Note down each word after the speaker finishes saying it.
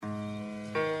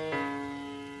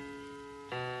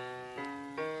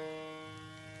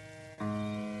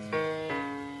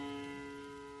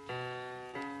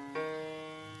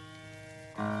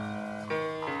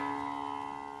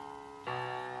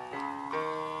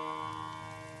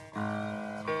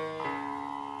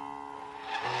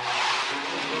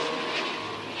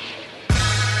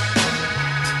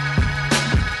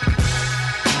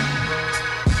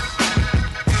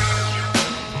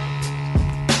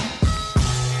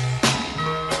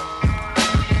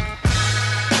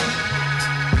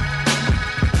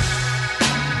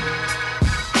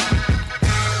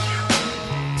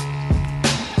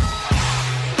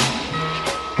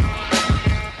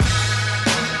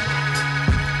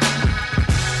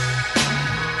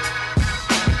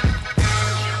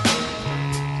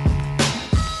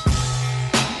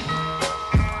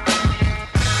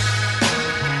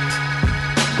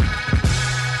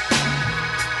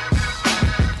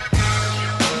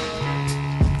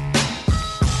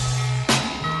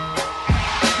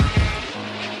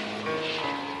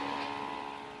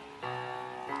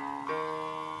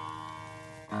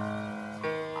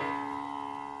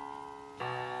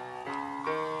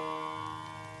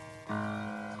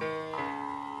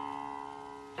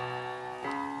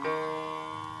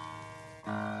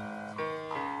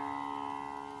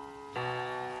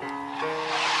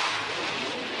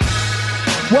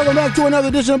Welcome back to another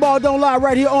edition of Ball Don't Lie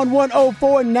right here on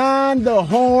 104.9 The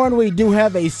Horn. We do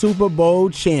have a Super Bowl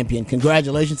champion.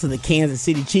 Congratulations to the Kansas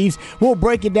City Chiefs. We'll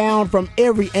break it down from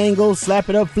every angle, slap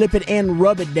it up, flip it, and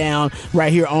rub it down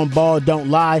right here on Ball Don't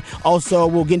Lie. Also,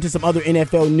 we'll get into some other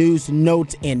NFL news,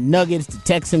 notes, and nuggets. The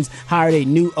Texans hired a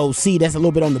new OC. That's a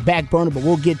little bit on the back burner, but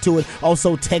we'll get to it.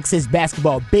 Also, Texas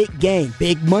basketball. Big game,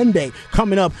 big Monday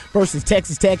coming up versus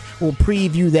Texas Tech. We'll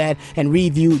preview that and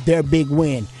review their big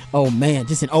win. Oh, man,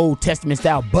 just an Old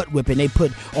Testament-style butt whipping they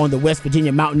put on the West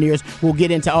Virginia Mountaineers. We'll get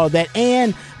into all that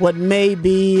and what may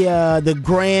be the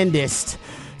grandest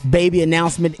baby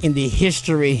announcement in the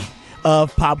history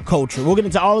of pop culture. We'll get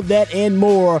into all of that and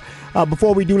more.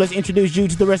 Before we do, let's introduce you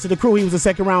to the rest of the crew. He was a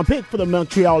second-round pick for the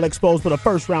Montreal Expos, but a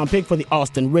first-round pick for the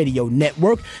Austin Radio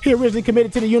Network. He originally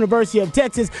committed to the University of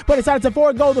Texas, but decided to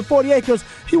forego the 40 acres.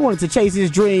 He wanted to chase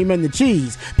his dream and the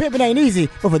cheese. Pimping ain't easy,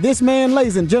 but for this man,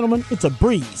 ladies and gentlemen, it's a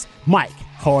breeze. Mike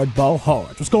Hardball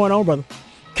Hard. What's going on, brother?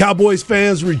 Cowboys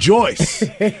fans rejoice.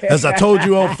 As I told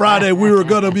you on Friday, we were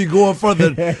going to be going for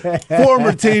the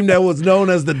former team that was known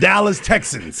as the Dallas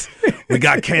Texans. We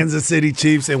got Kansas City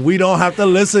Chiefs, and we don't have to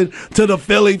listen to the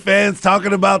Philly fans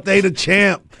talking about they the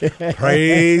champ.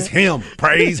 Praise him.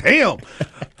 Praise him.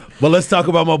 But let's talk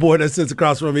about my boy that sits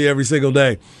across from me every single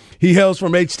day. He hails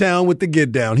from H-Town with the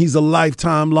Get Down. He's a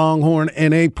lifetime Longhorn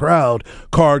and a proud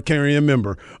card-carrying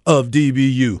member of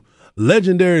DBU.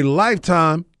 Legendary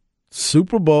lifetime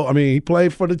Super Bowl. He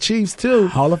played for the Chiefs, too.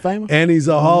 Hall of Famer. And he's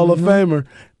a Hall of Famer.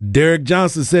 Derek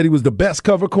Johnson said he was the best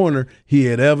cover corner he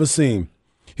had ever seen.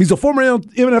 He's a former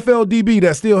NFL DB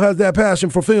that still has that passion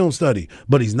for film study,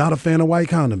 but he's not a fan of white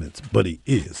condiments, but he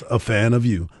is a fan of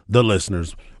you, the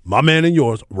listeners. My man and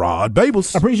yours, Rod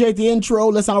Babels. I appreciate the intro.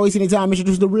 Let's not waste any time.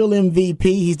 Introduce the real MVP.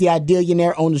 He's the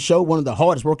Idealionaire on the show, one of the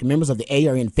hardest working members of the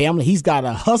Aryan family. He's got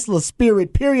a hustler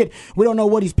spirit, period. We don't know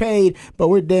what he's paid, but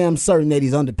we're damn certain that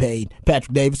he's underpaid.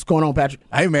 Patrick Davis. What's going on, Patrick?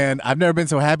 Hey, man, I've never been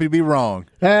so happy to be wrong.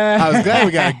 I was glad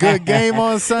we got a good game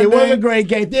on Sunday. It was a great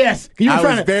game. Yes.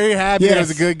 I was very happy it was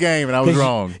a good game, and I was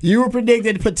wrong. You were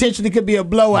predicted potentially could be a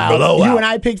blowout. You and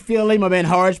I picked Philly. My man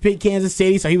Harge picked Kansas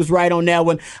City, so he was right on that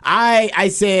one. I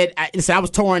said I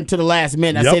was torn to the last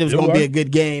minute. I said it was going to be a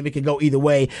good game. It could go either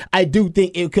way. I do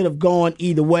think it could have gone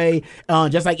either way.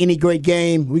 Just like any great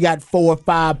game, we got 4 or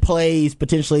 5 plays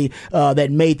potentially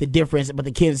that made the difference, but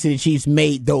the Kansas City Chiefs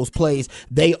made those plays.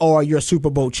 They are your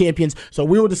Super Bowl champions. So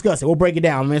we will discuss it. We'll break it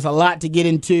down. It's a lot to get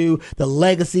into. The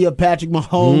legacy of Patrick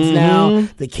Mahomes now,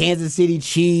 the Kansas City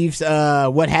Chiefs,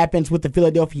 what happens with the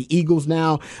Philadelphia Eagles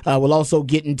now. We'll also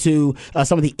get into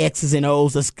some of the X's and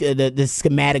O's, the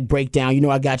schematic breakdown. You know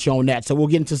I got you on that. So we'll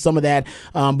get into some of that.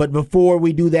 But before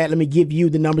we do that, let me give you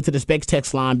the number to the Specs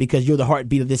text line because you're the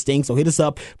heartbeat of this thing. So hit us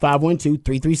up,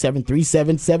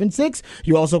 512-337-3776.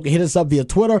 You also can hit us up via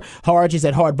Twitter. Harge is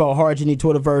at Hardball Harge in the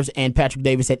Twitterverse, and Patrick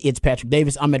Davis at It's Patrick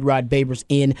Davis. I'm at Rod Babers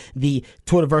in the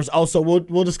Twitterverse. Also,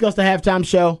 we'll discuss the halftime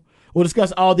show. We'll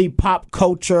discuss all the pop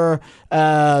culture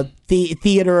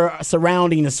theater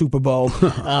surrounding the Super Bowl.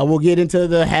 We'll get into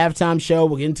the halftime show.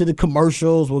 We'll get into the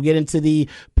commercials. We'll get into the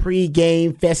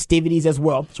pre-game festivities as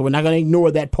well. So we're not going to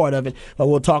ignore that part of it, but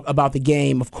we'll talk about the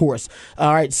game, of course.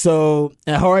 All right, so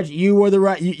Harge, you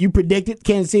were you predicted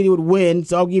Kansas City would win,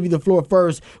 so I'll give you the floor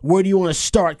first. Where do you want to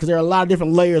start? Because there are a lot of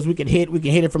different layers we can hit. We can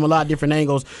hit it from a lot of different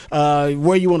angles. Where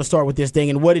do you want to start with this thing,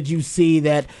 and what did you see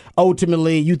that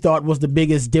ultimately you thought was the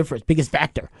biggest difference, biggest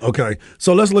factor? Okay,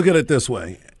 so let's look at it this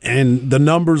way. And the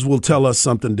numbers will tell us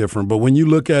something different. But when you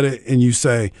look at it and you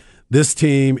say this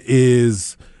team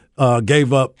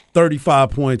gave up 35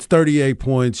 points, 38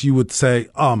 points, you would say,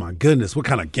 oh, my goodness, what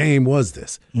kind of game was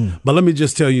this? But let me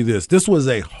just tell you this. This was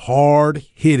a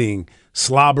hard-hitting,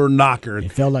 slobber-knocker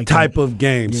type of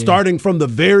game, starting from the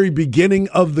very beginning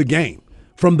of the game.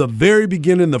 From the very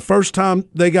beginning, the first time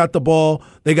they got the ball,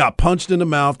 they got punched in the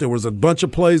mouth. There was a bunch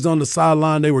of plays on the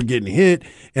sideline. They were getting hit.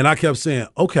 And I kept saying,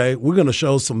 okay, we're going to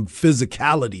show some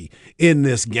physicality in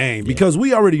this game because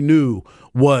we already knew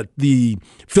what the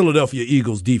Philadelphia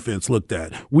Eagles defense looked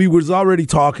at. We was already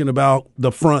talking about the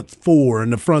front 4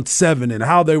 and the front 7 and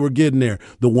how they were getting there.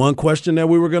 The one question that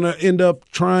we were going to end up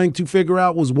trying to figure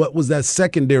out was what was that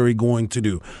secondary going to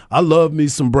do. I love me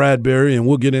some Bradbury, and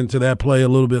we'll get into that play a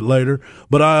little bit later.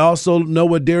 But I also know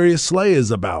what Darius Slay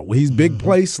is about. He's big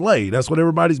play Slay. That's what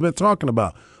everybody's been talking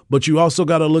about. But you also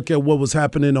got to look at what was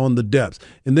happening on the depths.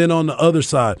 And then on the other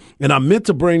side, and I meant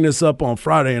to bring this up on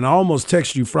Friday, and I almost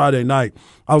texted you Friday night.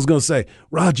 I was going to say,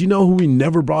 Rod, you know who we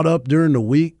never brought up during the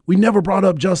week? We never brought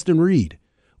up Justin Reed.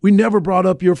 we never brought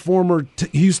up your former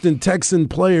Houston Texan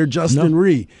player, Justin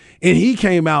Reed. And he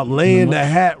came out laying the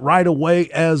hat right away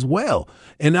as well.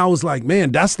 And I was like,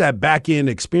 man, that's that back-end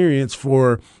experience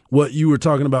for what you were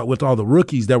talking about with all the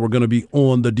rookies that were going to be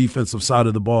on the defensive side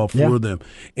of the ball for them.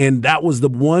 And that was the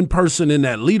one person in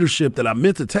that leadership that I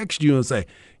meant to text you and say,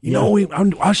 you know,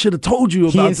 I should have told you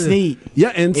about this. Snead. Yeah,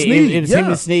 and Snead. It was him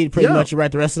and Snead pretty much,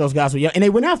 right? The rest of those guys were young. And they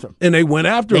went after him. And they went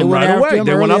after him right away.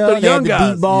 They went after the young guys.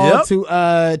 The deep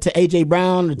ball to A.J.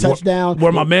 Brown, the touchdown.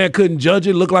 Where my man couldn't judge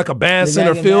it, looked like a bad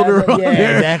center fielder.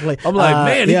 Exactly. I'm like,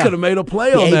 man, he could have made a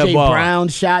play on that ball. A.J. Brown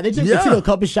shot. They took a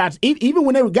couple shots, even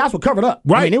when guys were covered up.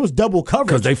 Right. I mean, it was double coverage.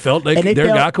 Because they felt their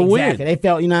guy could win. They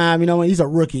felt, these are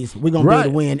rookies. We're going to be able to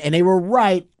win. And they were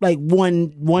right, like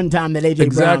one time that A.J.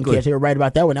 Brown catch. They were right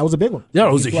about that one. That was a big one. Yeah,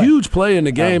 it was a huge play in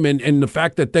the game, and the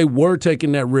fact that they were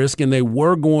taking that risk and they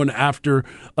were going after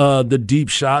the deep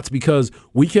shots, because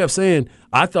we kept saying,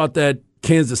 I thought that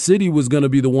Kansas City was going to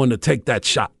be the one to take that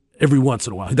shot every once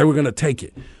in a while. They were going to take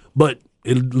it. But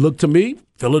it looked to me,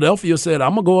 Philadelphia said,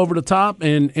 I'm going to go over the top,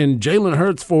 and Jalen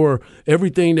Hurts, for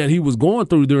everything that he was going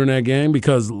through during that game,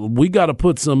 because we got to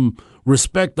put some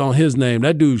respect on his name.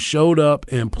 That dude showed up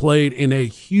and played in a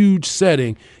huge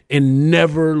setting and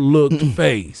never looked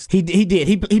phased. He did.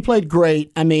 He played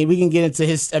great. I mean, we can get into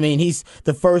his. I mean, he's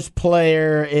the first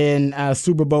player in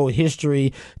Super Bowl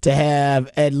history to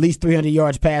have at least 300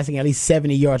 yards passing, at least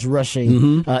 70 yards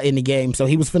rushing in the game. So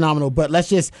he was phenomenal. But let's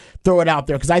just throw it out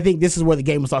there, because I think this is where the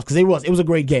game was lost. Because it was a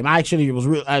great game. I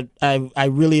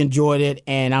really enjoyed it,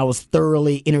 and I was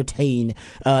thoroughly entertained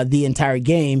the entire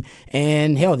game.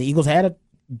 And hell, the Eagles had a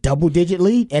double-digit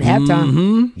lead at halftime.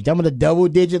 You're talking about a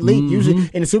double-digit lead. Usually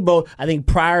in the Super Bowl, I think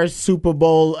prior Super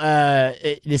Bowl,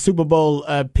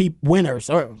 winners,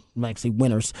 or actually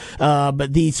winners,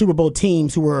 but the Super Bowl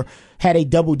teams who had a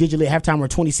double-digit lead at halftime were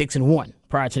 26-1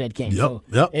 prior to that game. So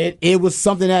it was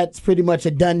something that's pretty much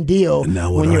a done deal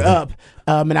when you're up.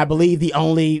 And I believe the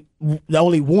only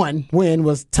one win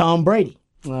was Tom Brady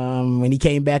when he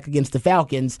came back against the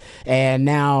Falcons. And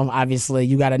now, obviously,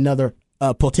 you got another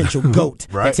potential GOAT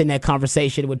that's in that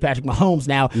conversation with Patrick Mahomes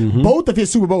now. Both of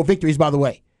his Super Bowl victories, by the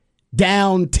way,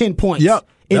 down 10 points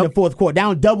in the fourth quarter,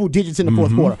 down double digits in the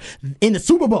fourth quarter. In the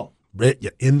Super Bowl.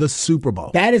 In the Super Bowl.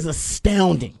 That is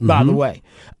astounding, by the way.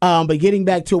 But getting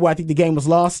back to where I think the game was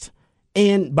lost,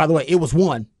 and by the way, it was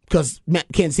won because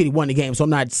Kansas City won the game, so I'm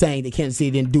not saying that Kansas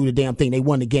City didn't do the damn thing. They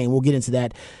won the game. We'll get into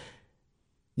that.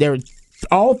 There are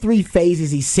all three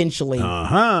phases, essentially,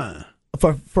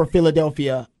 for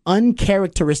Philadelphia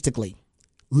uncharacteristically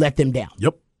let them down.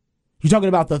 Yep. You're talking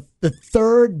about the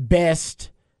third best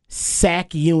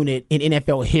sack unit in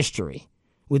NFL history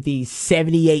with the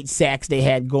 78 sacks they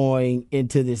had going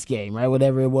into this game, right?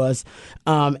 Whatever it was.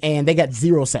 And they got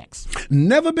 0 sacks.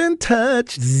 Never been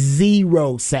touched.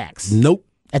 0 sacks. Nope.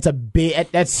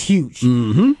 That's huge.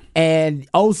 And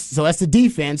so that's the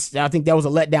defense. I think that was a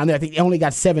letdown there. I think they only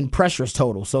got 7 pressures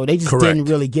total. So they just didn't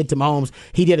really get to Mahomes.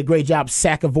 He did a great job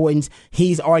sack avoidance.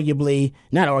 He's He's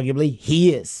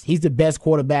the best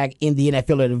quarterback in the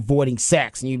NFL at avoiding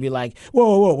sacks. And you'd be like,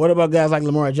 whoa, what about guys like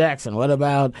Lamar Jackson? What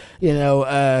about,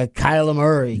 Kyler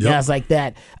Murray? Guys like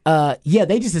that.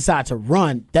 They just decide to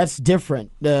run. That's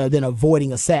different than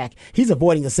avoiding a sack. He's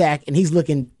avoiding a sack, and he's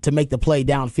looking to make the play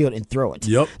downfield and throw it.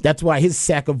 Yep. That's why his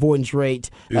sack avoidance rate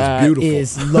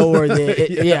is lower than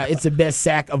it's the best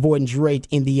sack avoidance rate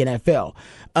in the NFL.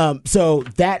 So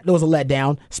that was a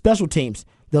letdown. Special teams,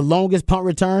 the longest punt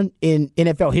return in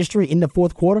NFL history in the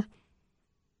fourth quarter.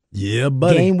 Yeah,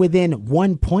 buddy. Game within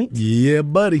 1 point. Yeah,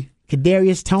 buddy.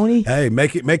 Kadarius Toney. Hey,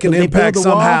 make an impact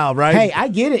somehow, right? Hey, I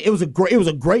get it. It was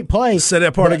a great play. Say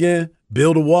that part again.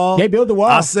 Build a wall. They build the wall.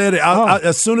 I said it.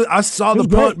 As soon as I saw the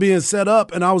punt being set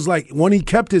up, and I was like, when he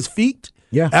kept his feet.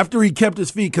 Yeah. After he kept his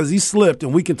feet, because he slipped,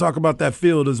 and we can talk about that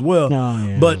field as well.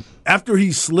 But after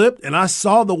he slipped, and I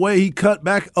saw the way he cut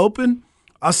back open,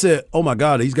 I said, "Oh my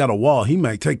God, he's got a wall. He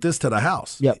might take this to the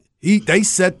house." Yep. They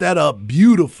set that up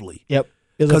beautifully. Yep.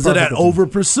 Because of that over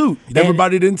pursuit.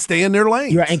 Everybody didn't stay in their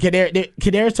lanes. Right. And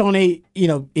Kadarius Toney,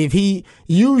 if he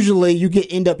usually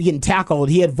end up getting tackled,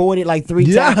 he avoided like 3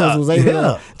 tackles, was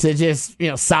able to just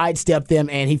sidestep them,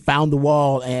 and he found the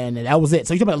wall, and that was it.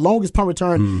 So you're talking about the longest punt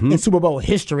return in Super Bowl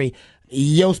history.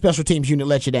 Your special teams unit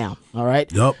let you down, all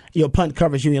right? Yep. Your punt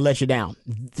coverage unit let you down.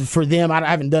 For them, I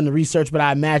haven't done the research, but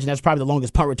I imagine that's probably the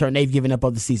longest punt return they've given up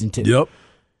of the season too. Yep.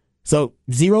 So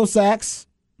 0 sacks.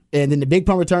 And then the big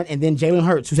punt return, and then Jalen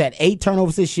Hurts, who's had 8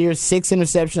 turnovers this year, 6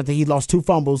 interceptions. I think he lost 2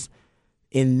 fumbles.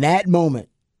 In that moment,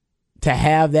 to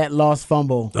have that lost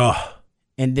fumble,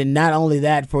 and then not only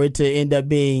that, for it to end up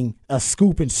being a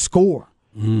scoop and score,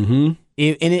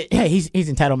 He's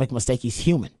entitled to make a mistake. He's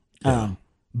human. Yeah.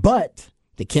 But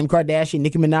the Kim Kardashian,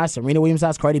 Nicki Minaj, Serena Williams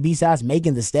size, Cardi B size,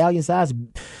 Megan Thee Stallion size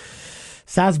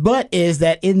but is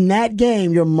that in that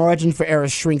game, your margin for error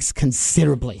shrinks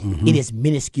considerably. Mm-hmm. It is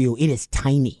minuscule. It is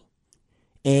tiny.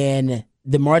 And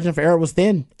the margin for error was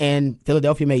thin, and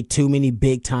Philadelphia made too many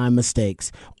big-time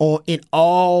mistakes in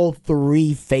all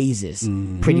three phases,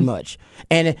 pretty much.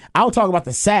 And I'll talk about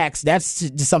the sacks. That's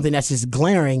just something that's just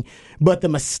glaring. But the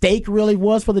mistake really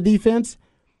was for the defense.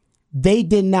 They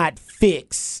did not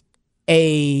fix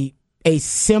a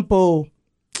simple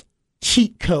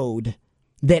cheat code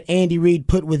that Andy Reid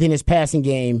put within his passing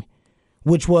game,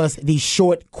 which was the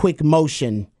short, quick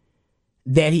motion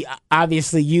that he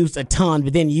obviously used a ton,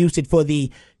 but then used it for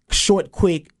the short,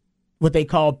 quick, what they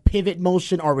call pivot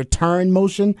motion or return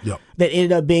motion that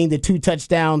ended up being the 2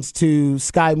 touchdowns to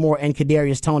Sky Moore and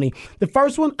Kadarius Toney. The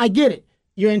first one, I get it.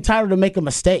 You're entitled to make a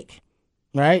mistake,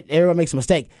 right? Everyone makes a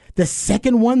mistake. The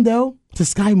second one, though, to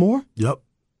Sky Moore?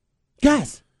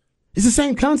 Guys, it's the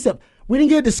same concept. We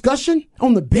didn't get a discussion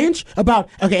on the bench about,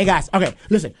 okay, guys,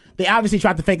 listen, they obviously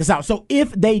tried to fake us out. So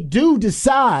if they do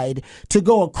decide to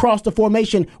go across the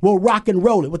formation, we'll rock and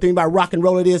roll it. What they mean by rock and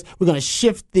roll it is we're going to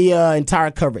shift the entire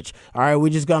coverage. All right,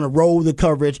 we're just going to roll the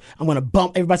coverage. I'm going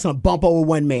to everybody's going to bump over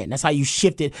one man. That's how you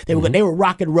shift it. They were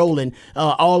rock and rolling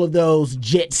all of those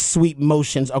jet sweep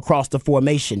motions across the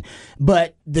formation.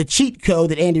 But the cheat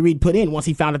code that Andy Reid put in once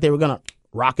he found out they were going to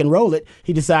rock and roll it,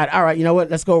 he decided, all right, you know what,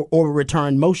 let's go over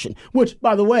return motion, which,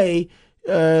 by the way,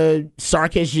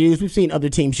 Sark has used. We've seen other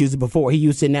teams use it before. He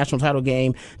used it in the national title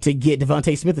game to get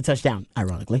Devontae Smith a touchdown,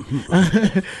 ironically.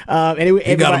 Anyway,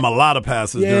 he got him a lot of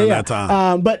passes during that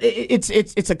time. But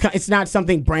it's not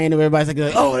something brand new. Everybody's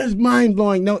like, oh, that's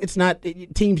mind-blowing. No, it's not.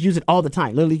 Teams use it all the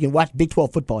time. Literally, you can watch Big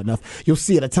 12 football enough. You'll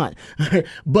see it a ton.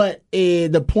 But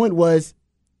the point was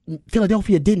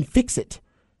Philadelphia didn't fix it.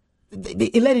 They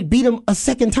let it beat them a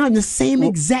second time. The same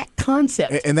exact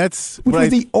concept, and that's which was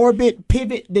the orbit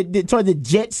pivot, the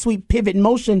jet sweep pivot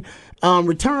motion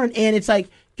return. And it's like,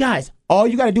 guys, all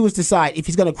you got to do is decide if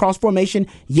he's going to cross formation.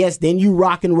 Yes, then you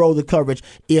rock and roll the coverage.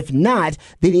 If not,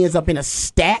 then he ends up in a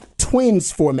stacked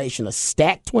twins formation,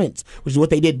 which is what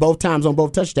they did both times on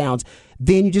both touchdowns.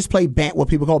 Then you just play what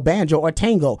people call banjo or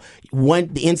tango.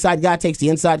 The inside guy takes the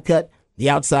inside cut. The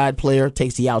outside player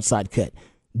takes the outside cut.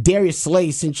 Darius Slay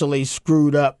essentially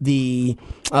screwed up the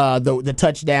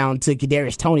touchdown to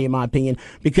Kadarius Toney, in my opinion,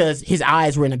 because his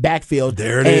eyes were in the backfield.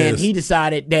 There it is. And he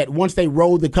decided that once they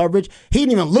rolled the coverage, he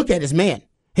didn't even look at his man.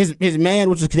 His man,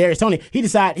 which was Kadarius Toney, he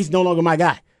decided he's no longer my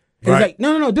guy. He's like,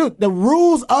 no, dude, the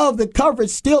rules of the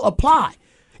coverage still apply.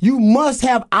 You must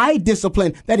have eye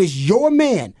discipline. That is your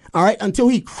man, all right, until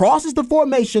he crosses the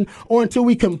formation or until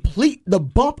we complete the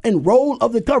bump and roll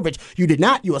of the coverage. You did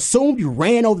not. You assumed, you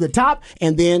ran over the top,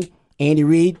 and then Andy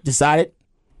Reid decided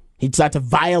to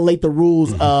violate the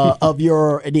rules of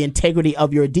the integrity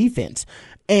of your defense.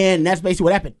 And that's basically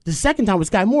what happened. The second time with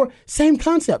Sky Moore, same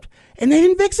concept. And they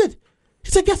didn't fix it.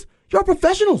 He said, yes, you're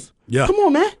professionals. Yeah. Come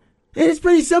on, man. It's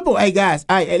pretty simple. Hey, guys.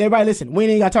 All right, everybody listen. We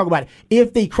ain't got to talk about it.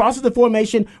 If he crosses the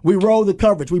formation, we roll the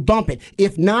coverage. We bump it.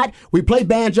 If not, we play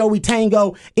banjo, we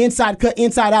tango, inside cut,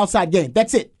 inside, outside game.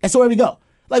 That's it. That's where we go.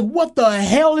 Like, what the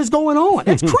hell is going on?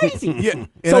 That's crazy.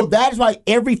 So that is why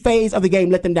every phase of the game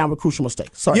let them down with crucial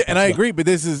mistakes. Sorry. Yeah, and I agree, but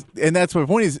that's my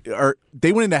point is,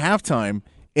 they went into halftime,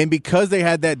 and because they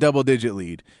had that double-digit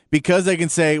lead, because they can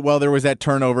say, well, there was that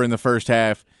turnover in the first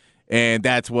half, and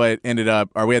that's what ended up,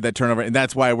 or we had that turnover, and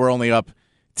that's why we're only up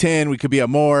 10. We could be up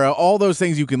more. All those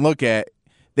things you can look at.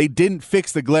 They didn't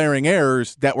fix the glaring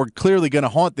errors that were clearly going to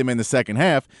haunt them in the second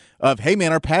half of, hey,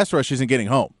 man, our pass rush isn't getting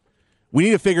home. We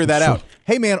need to figure that out.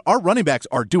 Hey, man, our running backs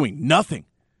are doing nothing.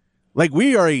 Like,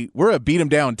 we're a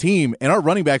beat-em-down team, and our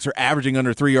running backs are averaging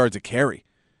under 3 yards a carry.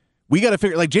 We got to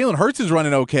figure, like, Jalen Hurts is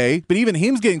running okay, but even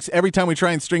him's getting, every time we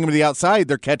try and string him to the outside,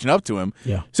 they're catching up to him.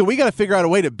 Yeah. So we got to figure out a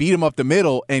way to beat him up the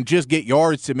middle and just get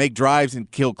yards to make drives and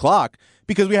kill clock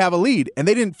because we have a lead. And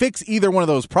they didn't fix either one of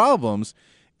those problems,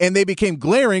 and they became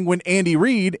glaring when Andy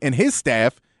Reid and his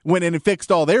staff went in and fixed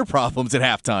all their problems at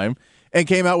halftime and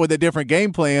came out with a different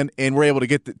game plan and were able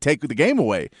to take the game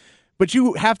away. But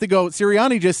you have to go,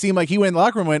 Sirianni just seemed like he went in the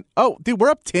locker room and went, oh, dude, we're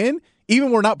up 10, even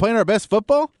when we're not playing our best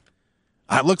football?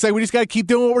 It looks like we just got to keep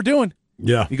doing what we're doing.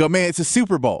 Yeah. You go, man, it's a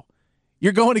Super Bowl.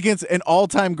 You're going against an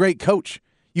all-time great coach.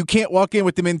 You can't walk in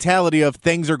with the mentality of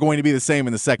things are going to be the same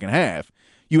in the second half.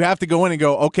 You have to go in and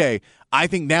go, okay, I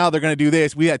think now they're going to do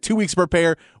this. We had 2 weeks to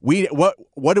prepare.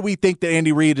 What do we think that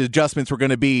Andy Reid's adjustments were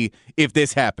going to be if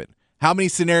this happened? How many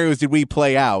scenarios did we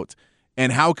play out?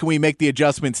 and how can we make the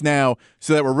adjustments now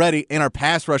so that we're ready and our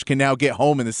pass rush can now get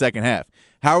home in the second half?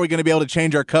 How are we going to be able to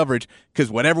change our coverage?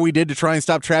 Because whatever we did to try and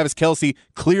stop Travis Kelce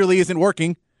clearly isn't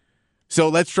working. So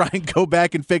let's try and go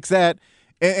back and fix that.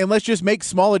 And let's just make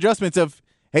small adjustments of,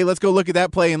 hey, let's go look at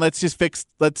that play and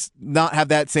let's not have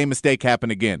that same mistake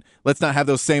happen again. Let's not have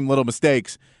those same little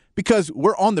mistakes because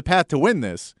we're on the path to win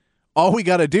this. All we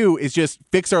got to do is just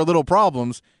fix our little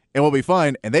problems and we'll be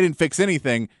fine. And they didn't fix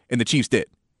anything, and the Chiefs did.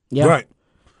 Yeah. Right.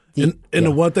 And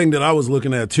the one thing that I was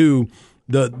looking at, too,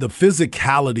 the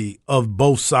physicality of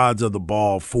both sides of the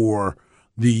ball for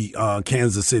the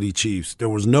Kansas City Chiefs. There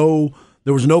was no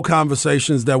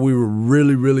conversations that we were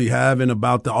really having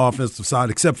about the offensive side,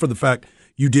 except for the fact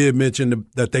you did mention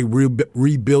that they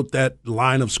rebuilt that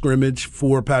line of scrimmage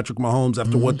for Patrick Mahomes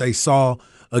after what they saw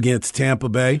against Tampa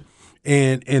Bay.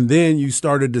 And then you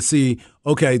started to see,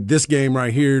 okay, this game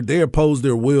right here, they opposed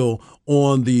their will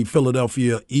on the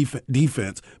Philadelphia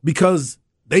defense because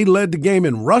they led the game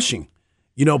in rushing.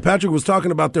 You know, Patrick was talking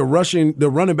about their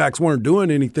running backs weren't doing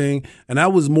anything, and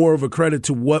that was more of a credit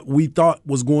to what we thought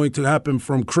was going to happen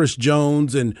from Chris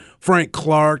Jones and Frank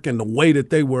Clark and the way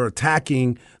that they were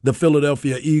attacking the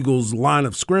Philadelphia Eagles line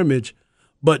of scrimmage.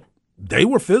 But they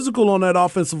were physical on that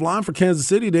offensive line for Kansas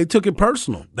City. They took it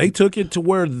personal. They took it to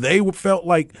where they felt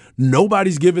like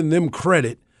nobody's giving them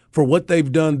credit for what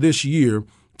they've done this year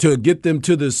to get them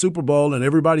to the Super Bowl, and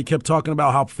everybody kept talking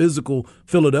about how physical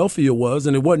Philadelphia was,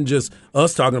 and it wasn't just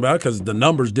us talking about it because the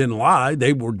numbers didn't lie.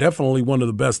 They were definitely one of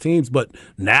the best teams, but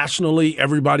nationally,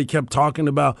 everybody kept talking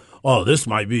about, oh, this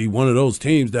might be one of those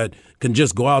teams that can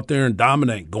just go out there and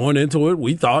dominate. Going into it,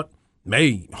 we thought,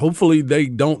 hopefully they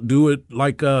don't do it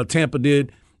like Tampa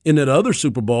did in that other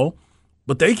Super Bowl,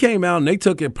 but they came out and they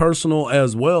took it personal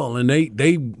as well, and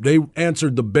they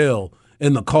answered the bell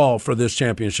and the call for this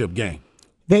championship game.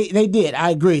 They did. I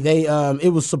agree.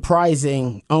 It was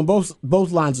surprising on both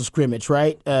lines of scrimmage,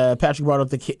 right? Patrick brought up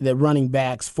the running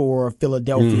backs for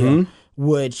Philadelphia,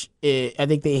 which I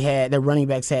think their running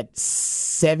backs had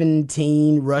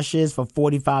 17 rushes for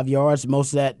 45 yards.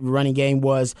 Most of that running game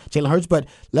was Jalen Hurts, but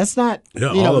let's not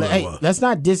let's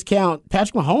not discount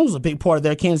Patrick Mahomes, a big part of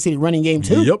their Kansas City running game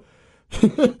too. Yep.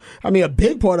 I mean, a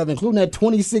big part of it, including that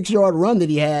 26-yard run that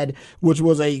he had, which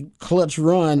was a clutch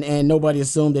run, and nobody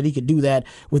assumed that he could do that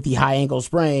with the high ankle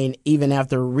sprain, even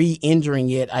after re-injuring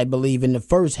it, I believe, in the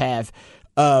first half.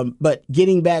 But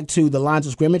getting back to the lines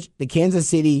of scrimmage, the Kansas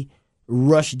City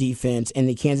rush defense and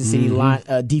the Kansas City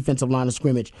defensive line of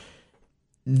scrimmage,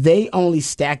 they only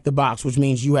stack the box, which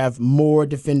means you have more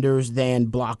defenders than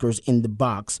blockers in the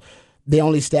box. They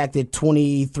only stacked it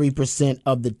 23%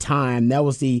 of the time. That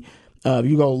was the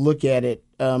you go look at it,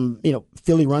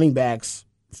 Philly running backs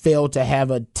failed to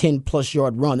have a 10-plus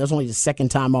yard run. That's only the second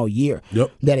time all year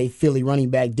that a Philly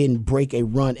running back didn't break a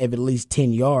run of at least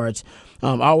 10 yards.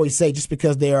 I always say just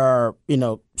because there are,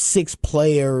 6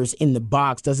 players in the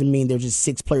box doesn't mean there's just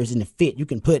 6 players in the fit. You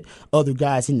can put other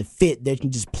guys in the fit that can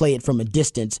just play it from a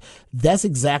distance. That's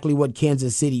exactly what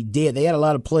Kansas City did. They had a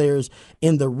lot of players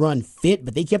in the run fit,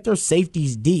 but they kept their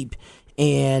safeties deep.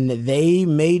 And they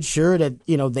made sure that,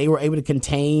 they were able to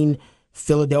contain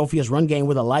Philadelphia's run game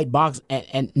with a light box,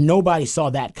 and nobody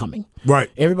saw that coming. Right.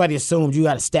 Everybody assumed you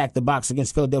got to stack the box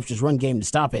against Philadelphia's run game to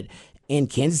stop it. And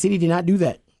Kansas City did not do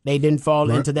that. They didn't fall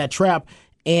into that trap.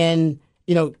 And,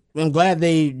 I'm glad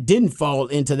they didn't fall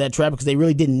into that trap because they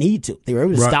really didn't need to. They were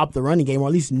able to stop the running game or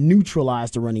at least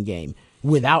neutralize the running game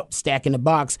without stacking the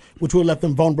box, which would have left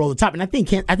them vulnerable at the top. And I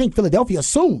think Philadelphia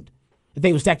assumed that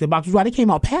they would stack the box. Which is why they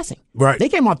came out passing. Right. They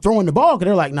came out throwing the ball because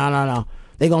they're like, no.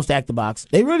 They're going to stack the box.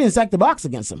 They really didn't stack the box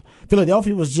against them.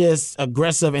 Philadelphia was just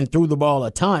aggressive and threw the ball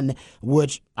a ton,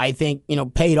 which I think,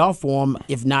 paid off for them,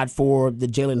 if not for the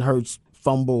Jalen Hurts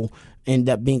fumble end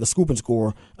up being a scoop and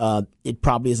score. It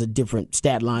probably is a different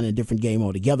stat line, a different game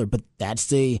altogether, but that's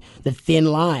the thin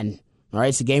line. All right,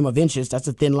 it's a game of inches. That's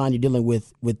a thin line you're dealing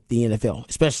with the NFL,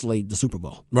 especially the Super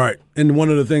Bowl. Right. And one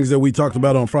of the things that we talked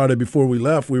about on Friday before we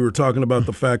left, we were talking about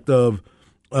the fact of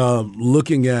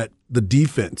looking at the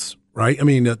defense, right? I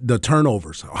mean, the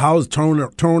turnovers. How is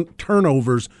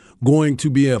turnovers going to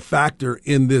be a factor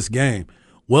in this game?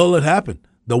 Well, it happened.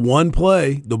 The one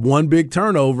play, the one big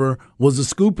turnover was a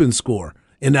scoop and score,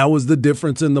 and that was the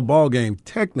difference in the ball game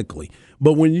technically.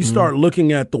 But when you start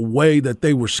looking at the way that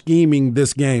they were scheming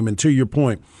this game, and to your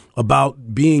point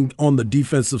about being on the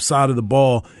defensive side of the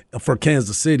ball for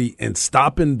Kansas City and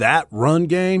stopping that run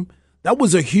game, that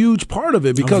was a huge part of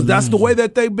it because that's the way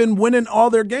that they've been winning all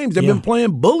their games. They've been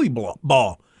playing bully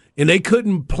ball, and they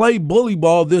couldn't play bully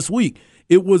ball this week.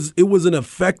 It was an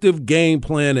effective game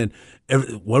plan, and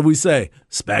what do we say?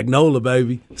 Spagnola,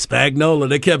 baby. Spagnola.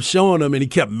 They kept showing him, and he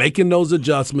kept making those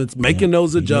adjustments.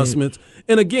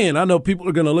 And again, I know people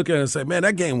are going to look at it and say, man,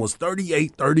 that game was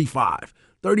 38-35.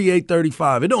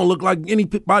 38-35. It don't look like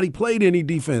anybody played any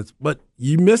defense, but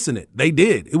you missing it. They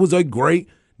did. It was a great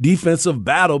defensive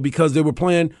battle because they were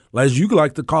playing, as you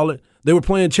like to call it, they were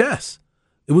playing chess.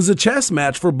 It was a chess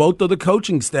match for both of the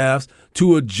coaching staffs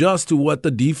to adjust to what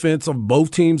the defense of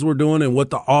both teams were doing and what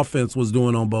the offense was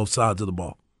doing on both sides of the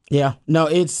ball. Yeah. No,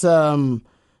 it's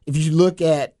if you look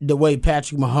at the way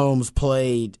Patrick Mahomes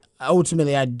played,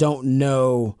 ultimately I don't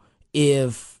know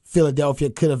if Philadelphia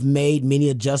could have made many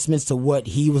adjustments to what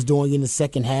he was doing in the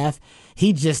second half.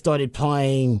 He just started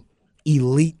playing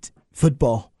elite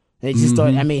football. They just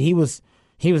started. I mean, he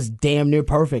was damn near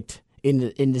perfect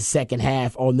in the second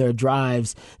half on their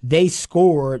drives. They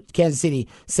scored, Kansas City,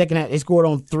 second half, they scored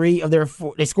on 3 of their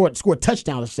 4, they scored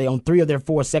touchdowns, let's say, on 3 of their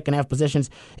 4 second half possessions,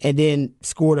 and then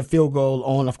scored a field goal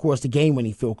on, of course, the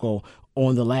game-winning field goal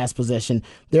on the last possession.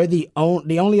 They're the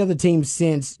only other team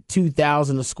since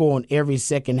 2000 to score on every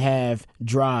second half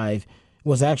drive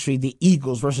was actually the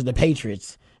Eagles versus the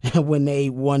Patriots when they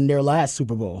won their last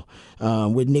Super Bowl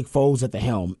with Nick Foles at the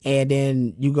helm. And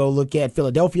then you go look at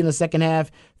Philadelphia in the second half,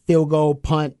 field goal,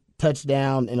 punt,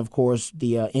 touchdown, and, of course,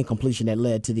 the incompletion that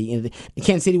led to the end of the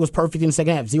Kansas City was perfect in the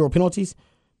second half. 0 penalties,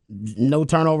 no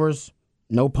turnovers,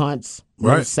 no punts,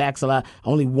 no sacks allowed,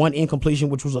 only 1 incompletion,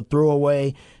 which was a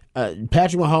throwaway.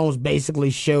 Patrick Mahomes basically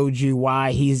showed you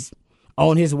why he's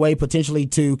on his way potentially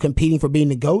to competing for being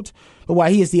the GOAT, but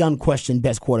why he is the unquestioned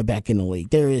best quarterback in the league.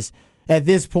 There is, at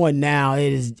this point now,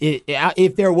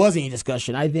 if there was any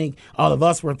discussion, I think all of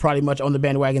us were pretty much on the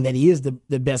bandwagon that he is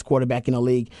the best quarterback in the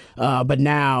league. But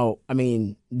now, I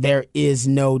mean, there is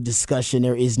no discussion,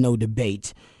 there is no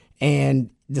debate. And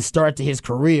the start to his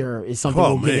career is something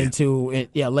we'll get into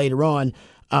later on.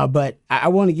 But I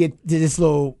want to get to this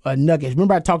little nugget.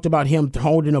 Remember I talked about him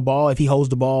holding the ball. If he holds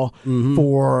the ball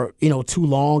for too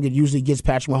long, it usually gets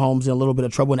Patrick Mahomes in a little bit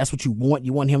of trouble, and that's what you want.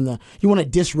 You want to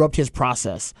disrupt his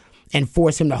process and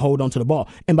force him to hold onto the ball.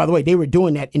 And by the way, they were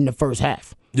doing that in the first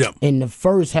half. Yeah. In the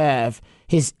first half,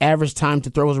 his average time to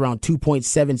throw was around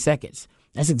 2.7 seconds.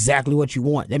 That's exactly what you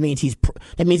want. That means he's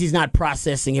not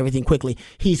processing everything quickly.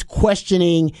 He's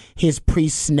questioning his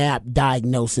pre-snap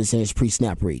diagnosis and his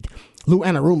pre-snap read. Lou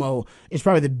Anarumo is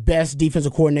probably the best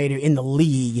defensive coordinator in the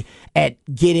league at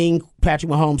getting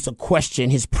Patrick Mahomes to question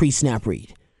his pre-snap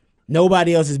read.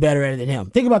 Nobody else is better at it than him.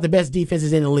 Think about the best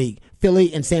defenses in the league,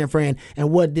 Philly and San Fran,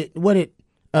 and what did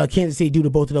Kansas City do to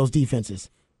both of those defenses?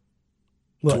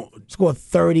 What, score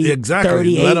 30,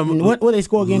 exactly. 38. What did they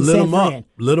score against San Fran?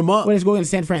 Lit them up. What did they score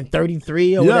against San Fran?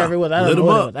 33 or whatever it was. I don't know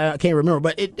what it was. I can't remember,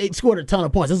 but it scored a ton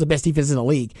of points. This is the best defense in the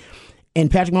league. And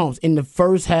Patrick Mahomes, in the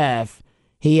first half,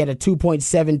 he had a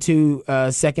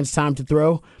 2.72 seconds time to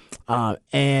throw,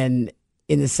 and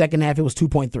in the second half, it was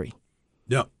 2.3.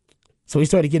 Yeah. So he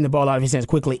started getting the ball out of his hands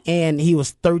quickly, and he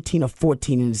was 13 of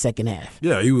 14 in the second half.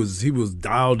 Yeah, he was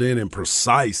dialed in and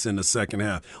precise in the second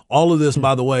half. All of this,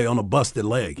 by the way, on a busted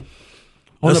leg.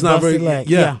 On a busted leg,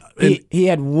 yeah. He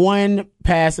had 1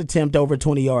 pass attempt over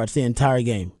 20 yards the entire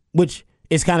game, which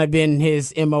has kind of been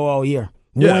his MO all year.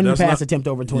 One pass attempt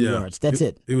over 20 yards. That's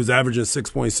it. He was averaging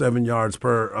 6.7 yards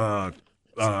per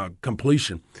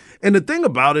completion. And the thing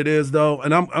about it is, though,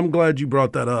 and I'm glad you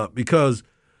brought that up because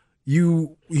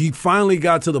he finally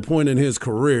got to the point in his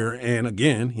career, and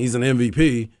again, he's an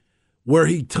MVP, where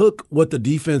he took what the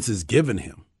defense has given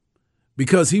him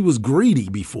because he was greedy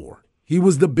before. He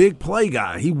was the big play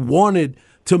guy. He wanted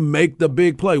to make the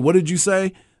big play. What did you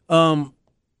say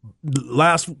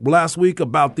last week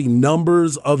about the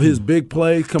numbers of his big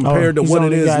play compared to what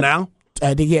it is now?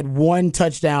 I think he had 1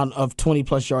 touchdown of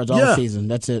 20-plus yards all season.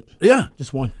 That's it. Yeah.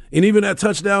 Just 1. And even that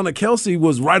touchdown to Kelsey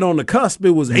was right on the cusp.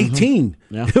 It was 18.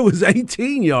 Yeah. It was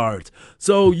 18 yards.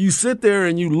 So you sit there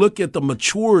and you look at the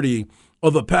maturity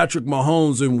of a Patrick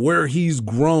Mahomes and where he's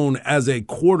grown as a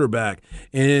quarterback.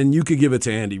 And you could give it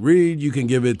to Andy Reid. You can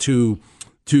give it to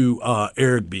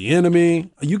Eric Bieniemy.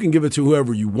 You can give it to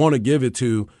whoever you want to give it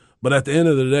to. But at the end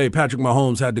of the day, Patrick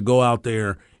Mahomes had to go out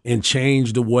there and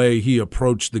change the way he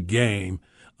approached the game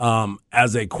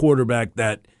as a quarterback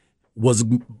that was,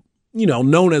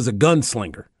 known as a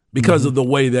gunslinger because of the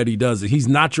way that he does it. He's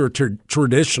not your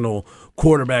traditional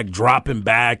quarterback dropping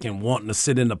back and wanting to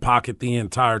sit in the pocket the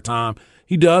entire time.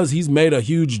 He's made a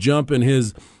huge jump in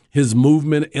his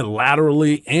movement and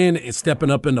laterally and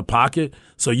stepping up in the pocket.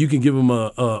 So you can give him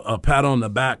a pat on the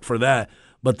back for that.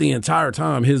 But the entire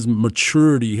time, his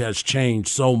maturity has changed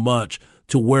so much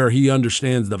to where he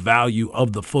understands the value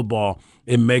of the football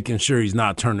and making sure he's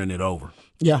not turning it over.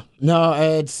 Yeah, no,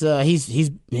 it's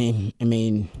he's. I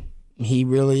mean, he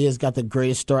really has got the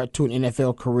greatest start to an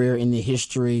NFL career in the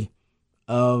history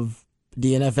of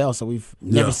the NFL. So we've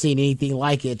never seen anything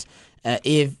like it.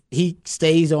 If he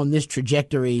stays on this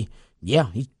trajectory,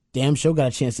 he damn sure got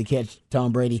a chance to catch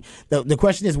Tom Brady. The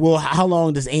question is, how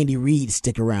long does Andy Reid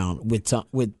stick around with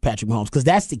Patrick Mahomes? Because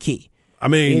that's the key. I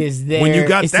mean, when you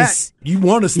got that, you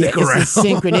want to stick around. It's the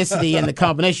synchronicity and the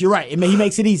combination. You're right. I mean, he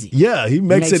makes it easy. Yeah, he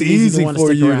makes it easy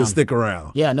for you to stick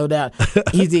around. Yeah, no doubt.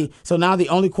 So now the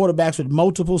only quarterbacks with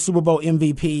multiple Super Bowl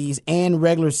MVPs and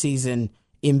regular season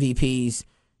MVPs,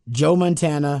 Joe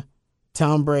Montana,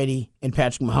 Tom Brady, and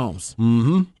Patrick Mahomes.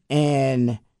 Mm-hmm.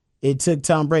 And it took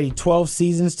Tom Brady 12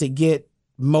 seasons to get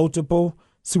multiple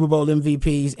Super Bowl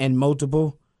MVPs and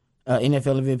multiple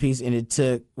NFL MVPs, and it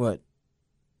took, but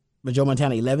Joe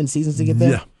Montana 11 seasons to get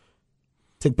there? Yeah.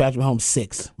 Took Patrick Mahomes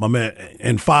 6. My man,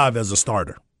 and 5 as a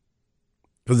starter.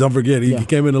 Because don't forget, he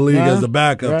came in the league as a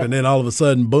backup, and then all of a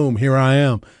sudden, boom, here I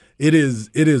am. It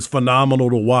is phenomenal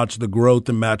to watch the growth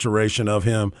and maturation of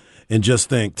him, and just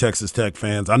think, Texas Tech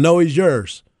fans, I know he's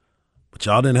yours, but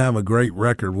y'all didn't have a great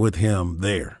record with him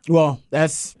there. Well,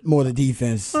 that's more the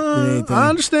defense than anything. I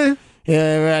understand.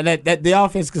 Yeah, that the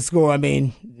offense could score. I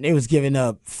mean, they was giving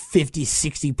up 50,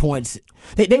 60 points.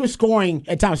 They were scoring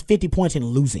at times 50 points and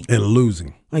losing.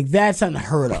 Like, that's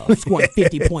unheard of, scoring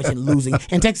 50 points and losing.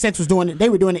 And Texas Tech was doing it. They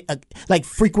were doing it like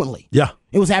frequently. Yeah.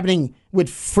 It was happening with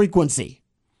frequency,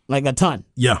 like a ton.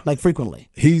 Yeah. Like frequently.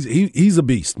 He's a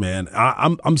beast, man.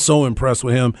 I'm so impressed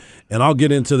with him, and I'll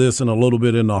get into this in a little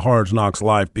bit in the Hard Knocks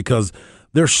Life, because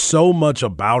there's so much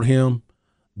about him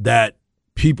that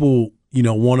people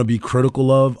want to be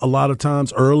critical of a lot of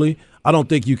times early. I don't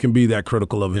think you can be that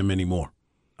critical of him anymore.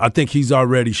 I think he's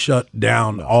already shut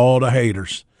down all the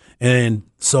haters, and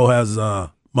so has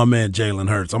my man Jalen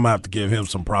Hurts. I'm going to have to give him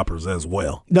some propers as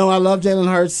well. No, I love Jalen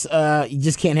Hurts. You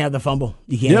just can't have the fumble.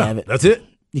 You can't have it. That's it.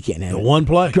 You can't have it. The one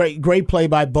play. Great play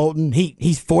by Bolton.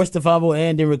 He's forced the fumble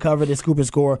and then recovered the scoop and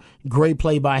score. Great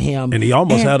play by him. And he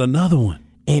almost had another one.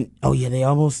 And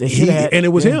they should have. And it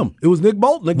was him. It was Nick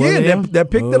Bolton again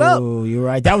that picked it up. Oh, you're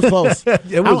right. That was close.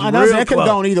 It was that could have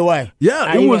gone either way.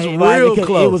 Yeah, it was real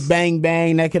close. It was bang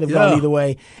bang. That could have gone either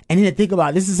way. And then to think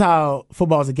about it, this is how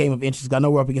football is a game of inches. I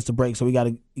know we're up against the break, so we got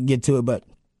to get to it. But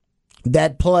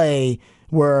that play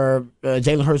where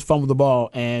Jalen Hurts fumbled the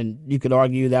ball, and you could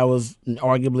argue that was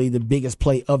arguably the biggest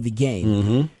play of the game.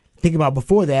 Mm-hmm. Think about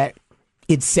before that,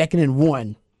 it's 2nd and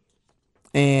 1.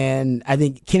 And I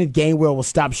think Kenneth Gainwell was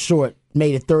stopped short,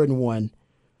 made it 3rd and 1.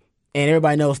 And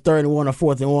everybody knows 3rd and 1 or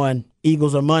 4th and 1,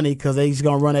 Eagles are money because they're just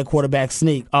going to run that quarterback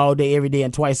sneak all day, every day,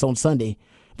 and twice on Sunday.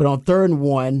 But on 3rd and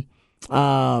 1,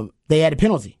 they had a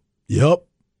penalty. Yep.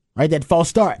 Right, that false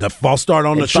start. That false start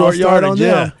on the short yardage,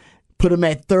 yeah. Put them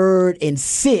at 3rd and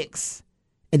 6,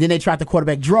 and then they tried the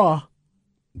quarterback draw.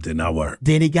 Did not work.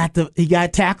 Then he got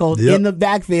tackled in the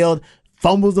backfield,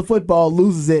 fumbles the football,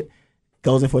 loses it.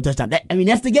 Goes in for a touchdown.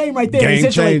 That's the game right there. Game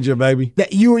changer, baby.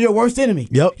 That you were your worst enemy.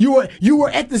 Yep. You were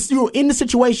in the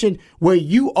situation where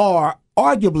you are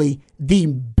arguably the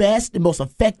best, the most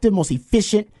effective, most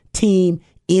efficient team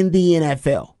in the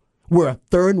NFL. We're a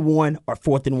 3rd and 1 or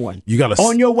 4th and 1. You got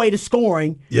on your way to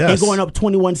scoring and going up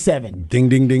 21-7. Ding,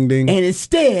 ding, ding, ding. And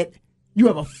instead, you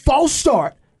have a false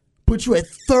start, put you at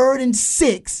 3rd and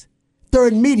 6, 3rd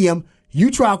and medium. You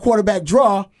try a quarterback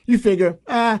draw. You figure,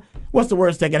 what's the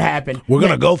worst that could happen? We're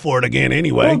going to go for it again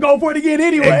anyway. We'll go for it again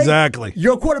anyway. Exactly.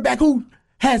 Your quarterback who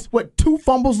has, 2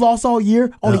 fumbles lost all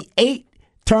year, only 8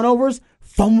 turnovers,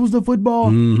 fumbles the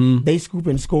football, they scoop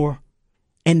and score.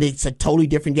 And it's a totally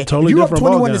different game. Totally you're different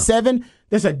up 21-7,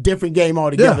 that's a different game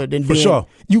altogether than for sure.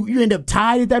 You end up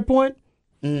tied at that point.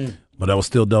 But that was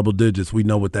still double digits. We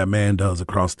know what that man does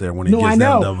across there when he gets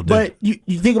down double digits. But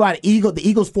you think about it, the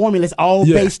Eagles' formula is all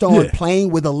based on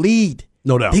playing with a lead.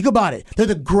 No doubt. Think about it. They're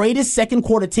the greatest second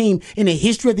quarter team in the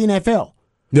history of the NFL.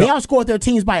 They outscored their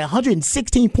teams by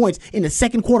 116 points in the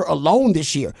second quarter alone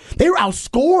this year. They were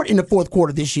outscored in the fourth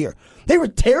quarter this year. They were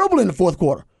terrible in the fourth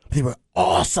quarter, but they were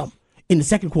awesome in the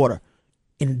second quarter.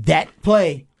 And that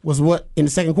play was what in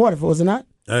the second quarter, was it not?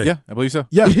 Hey. Yeah, I believe so.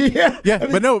 Yeah.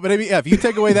 If you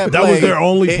take away that play. That was their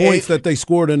only points that they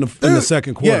scored in the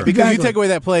second quarter. Yeah, because if you take away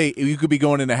that play, you could be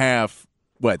going into half,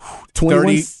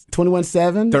 21-7?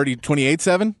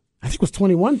 28-7? I think it was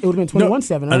 21. It would have been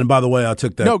 21-7. No. And by the way, I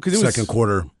took that second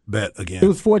quarter bet again. It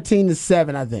was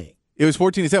 14-7, I think. It was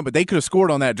 14-7, but they could have scored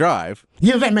on that drive.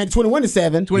 Yeah, that meant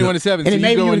 21-7. 21-7. And then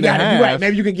maybe you got it. Right,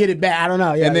 maybe you could get it back. I don't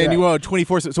know. Yeah, and then you go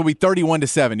 24. So it'll be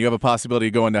 31-7. You have a possibility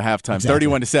of going to halftime. Exactly.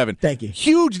 31-7. Thank you.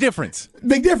 Huge difference.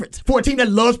 Big difference for a team that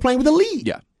loves playing with a lead.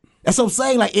 Yeah. That's what I'm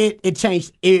saying. Like it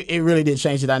changed. It really did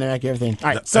change the dynamic of everything.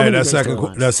 All right. Hey,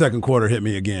 that second quarter hit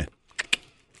me again.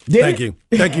 Thank you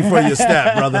for your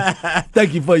stat, brother.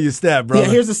 Thank you for your stat, brother.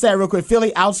 Yeah, here's the stat real quick.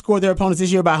 Philly outscored their opponents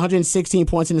this year by 116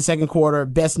 points in the second quarter,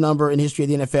 best number in the history of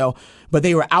the NFL. But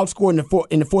they were outscored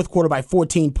in the fourth quarter by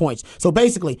 14 points. So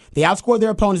basically, they outscored their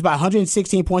opponents by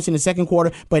 116 points in the second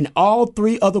quarter, but in all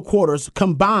three other quarters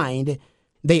combined,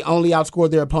 they only outscored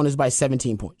their opponents by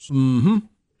 17 points. Mm-hmm.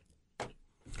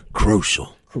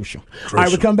 Crucial. All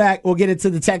right, we come back. We'll get into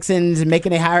the Texans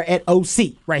making a hire at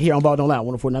OC right here on Ball Don't Lie,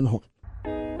 104.9 The Horn.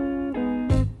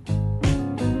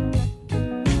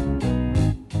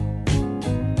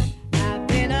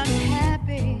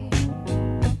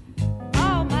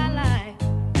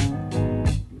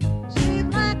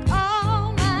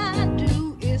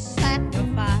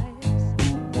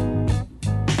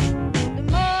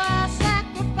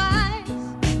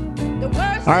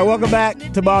 All right, welcome back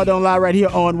to Ball Don't Lie right here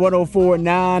on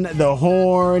 104.9 The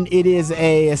Horn. It is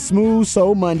a Smooth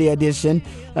Soul Monday edition,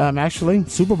 actually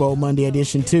Super Bowl Monday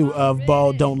edition too of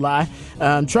Ball Don't Lie.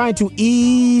 Trying to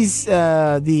ease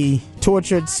the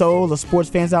tortured soul of sports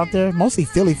fans out there, mostly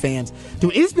Philly fans.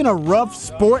 Dude, it's been a rough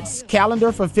sports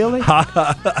calendar for Philly.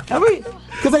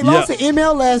 Because they lost the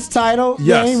MLS title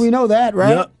game, we know that,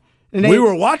 right? Yep. We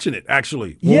were watching it,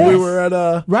 actually, when we were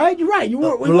at right, you're right. We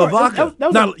were Lavaca.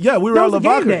 We were at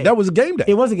Lavaca. That was a game day.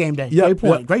 It was a game day. Yep. Great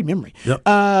point. Yep. Great memory. Yep.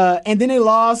 And then they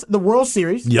lost the World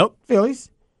Series. Yep. Phillies.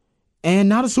 And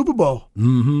not a Super Bowl.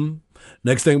 Mm-hmm.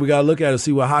 Next thing we got to look at is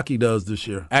see what hockey does this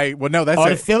year. Hey, well, no, that's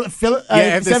it. If the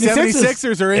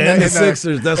 76ers are in the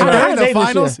Sixers, that's right. In the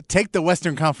finals, take the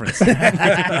Western Conference.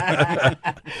 Yeah,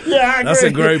 I agree. That's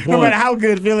a great point. No matter how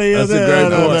good Philly is. That's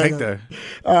a great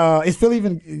point. Is Philly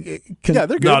even? Yeah,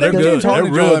 they're good. No, they're good. They're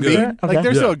real good. Okay. Like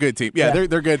they're still a good team. Yeah,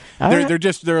 they're good.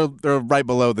 They're right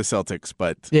below the Celtics,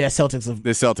 but the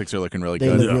Celtics are looking really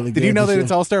good. Really good. Did you know that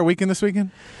it's All-Star Weekend this weekend?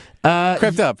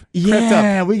 Crept up.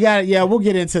 Yeah, we got it. Yeah, we'll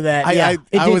get into that.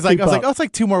 I was like, it's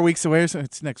like 2 more weeks away. So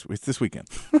it's this weekend.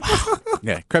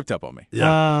 Yeah, crept up on me.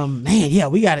 Yeah. Man, yeah,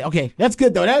 we got it. Okay, that's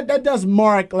good though. That does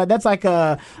mark. That's like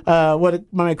what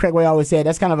my man Craig Way always said.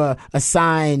 That's kind of a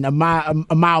sign, a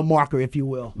mile marker, if you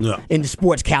will, in the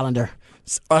sports calendar.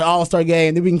 An All-Star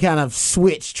game, then we can kind of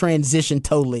transition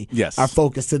totally our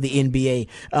focus to the NBA.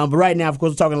 But right now, of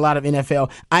course, we're talking a lot of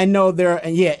NFL. I know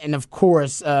and of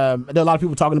course, there are a lot of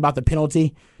people talking about the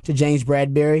penalty to James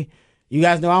Bradberry. You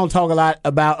guys know I don't talk a lot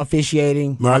about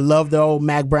officiating. Right. I love the old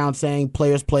Mac Brown saying,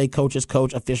 players play, coaches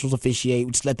coach, officials officiate.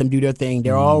 We just let them do their thing.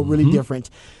 They're all really different.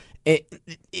 It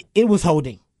was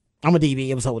holding. I'm a DB.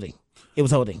 It was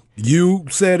holding. You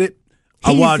said it.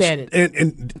 He said it.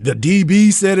 And the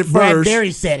DB said it first.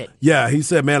 Bradberry said it. Yeah, he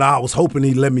said, man, I was hoping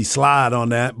he'd let me slide on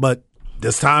that, but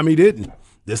this time he didn't.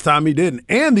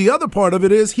 And the other part of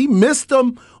it is he missed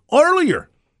him earlier.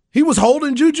 He was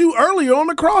holding Juju earlier on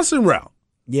the crossing route.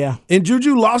 Yeah. And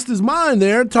Juju lost his mind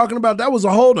there talking about that was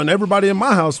a hold, and everybody in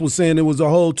my house was saying it was a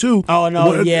hold too. Oh,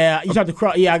 no, yeah. You talked to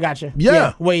cross. Yeah, I got you.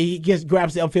 Yeah. Where he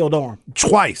grabs the upfield arm.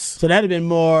 Twice. So that would have been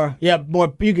more, you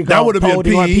could call that would have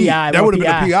been PI. That would have been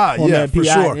a PI, yeah, for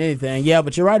sure. Anything. Yeah,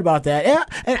 but you're right about that. Yeah.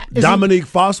 And Dominique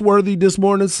Fossworthy this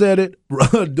morning said it.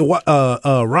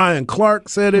 Ryan Clark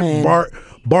said it. Man.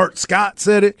 Bart Scott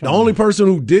said it. The only person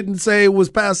who didn't say it was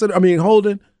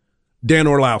holding, Dan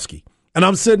Orlowski. And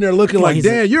I'm sitting there looking like,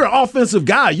 Dan, you're an offensive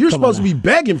guy. You're supposed to be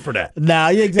begging for that. Nah,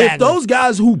 exactly. If those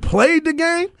guys who played the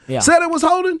game said it was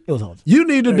holding, you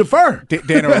need to defer.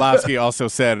 Dan Orlovsky also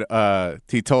said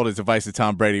he told his advice to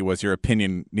Tom Brady was your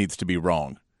opinion needs to be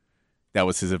wrong. That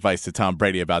was his advice to Tom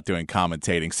Brady about doing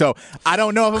commentating. So I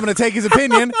don't know if I'm going to take his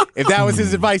opinion if that was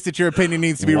his advice that your opinion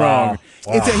needs to be wrong.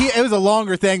 Wow. It was a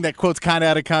longer thing that quote's kind of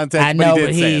out of context. I know,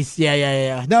 but he did say it.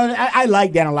 Yeah. No, I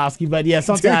like Dan Orlovsky, but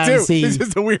sometimes it's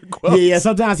just a weird quote. Yeah,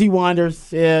 sometimes he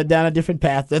wanders down a different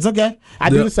path. That's okay. I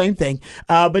do the same thing.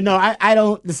 But no, I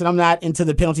don't. Listen, I'm not into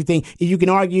the penalty thing. You can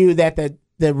argue that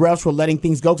the refs were letting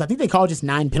things go because I think they called just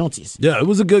 9 penalties. Yeah, it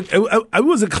was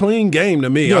a clean game to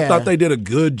me. Yeah. I thought they did a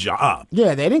good job.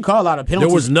 Yeah, they didn't call a lot of penalties.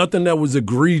 There was nothing that was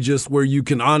egregious where you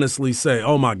can honestly say,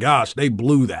 "Oh my gosh, they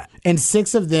blew that." And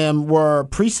 6 of them were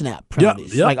pre-snap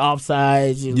penalties, like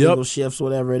offsides, illegal shifts,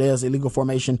 whatever it is, illegal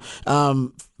formation,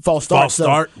 false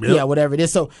start. Yeah, whatever it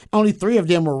is. So only 3 of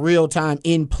them were real-time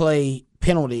in-play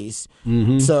penalties.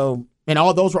 Mm-hmm. So, and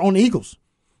all those were on the Eagles.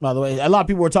 By the way, a lot of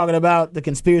people were talking about the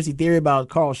conspiracy theory about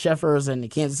Carl Sheffers and the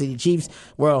Kansas City Chiefs.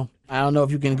 Well, I don't know if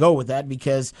you can go with that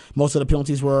because most of the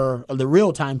penalties the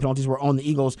real-time penalties were on the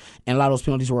Eagles, and a lot of those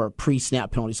penalties were pre-snap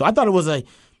penalties. So I thought it was a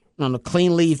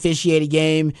cleanly officiated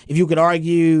game. If you could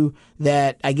argue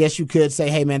that, I guess you could say,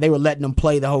 hey, man, they were letting them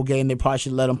play the whole game. They probably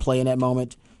should let them play in that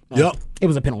moment. Yep. It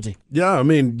was a penalty. Yeah, I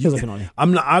mean, It was a penalty.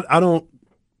 I'm not.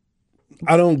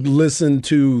 I don't listen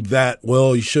to that.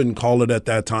 Well, you shouldn't call it at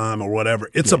that time or whatever.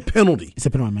 It's a penalty, It's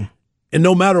a penalty, man. and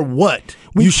no matter what,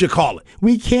 you should call it.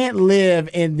 We can't live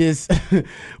in this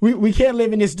we can't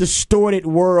live in this distorted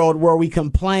world where we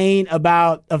complain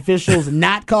about officials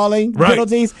not calling Right.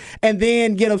 penalties and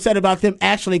then get upset about them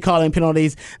actually calling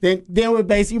penalties. Then we're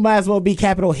basically, you might as well be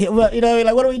Capitol Hill. Well, you know,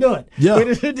 like, what are we doing? Yeah.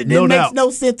 It No makes doubt. no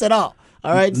sense at all.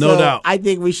 All right, No so doubt. I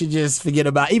think we should just forget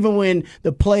about, even when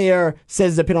the player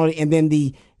says the penalty and then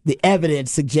the evidence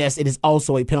suggests it is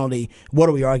also a penalty. What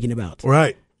are we arguing about?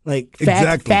 Right. Like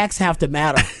Exactly. facts have to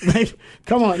matter. Like,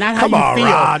 come on, not how Come you on, feel.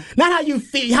 Rod. Not how you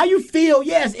feel. How you feel,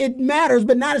 yes, it matters,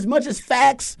 but not as much as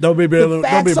facts. Don't be bringing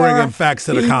facts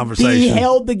to the He conversation.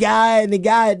 held the guy, and the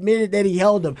guy admitted that he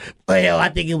held him. Well, I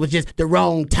think it was just the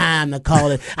wrong time to call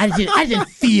it. I didn't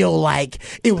feel like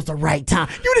it was the right time.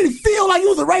 You didn't feel like it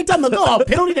was the right time to call a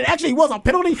penalty that actually was a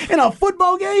penalty in a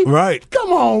football game? Right.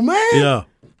 Come on, man. Yeah.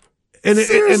 And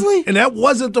Seriously? and that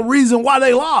wasn't the reason why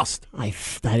they lost. I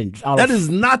didn't. That is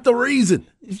not the reason.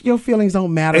 Your feelings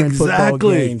don't matter in football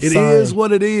Exactly. games. It Sorry. is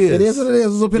what it is. It is what it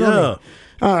is. It's a penalty.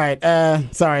 Yeah. All right.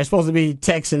 Sorry, it's supposed to be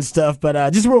Texans stuff,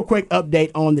 but just a real quick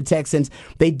update on the Texans.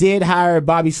 They did hire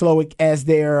Bobby Slowick as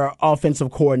their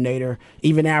offensive coordinator,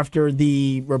 even after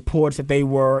the reports that they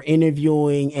were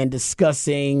interviewing and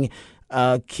discussing.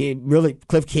 Really,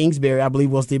 Cliff Kingsbury, I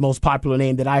believe, was the most popular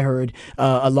name that I heard,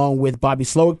 along with Bobby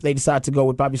Slowick. They decided to go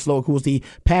with Bobby Slowick, who was the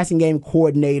passing game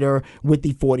coordinator with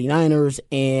the 49ers,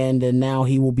 and now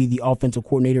he will be the offensive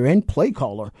coordinator and play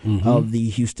caller of the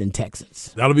Houston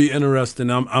Texans. That'll be interesting.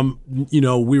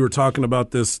 We were talking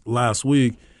about this last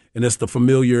week, and it's the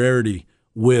familiarity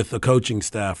with a coaching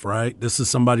staff, right? This is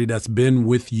somebody that's been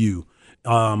with you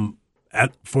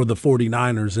for the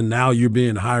 49ers, and now you're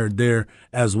being hired there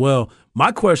as well.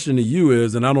 My question to you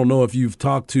is, and I don't know if you've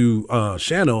talked to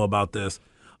Shano about this,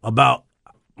 about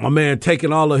my man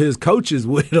taking all of his coaches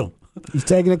with him. He's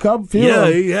taking a couple. Yeah,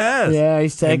 he has. Yeah,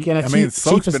 he's taking a chief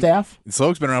of staff.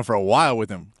 Slowick's been around for a while with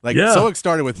him. Like, Yeah. Slowick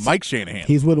started with Mike Shanahan.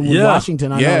 He's with him with Yeah.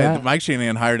 Washington. I know yeah, that. Mike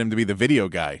Shanahan hired him to be the video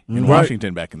guy in Right.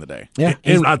 Washington back in the day. Yeah,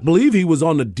 And I believe he was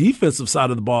on the defensive side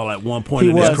of the ball at one point he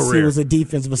in his was. career. He was a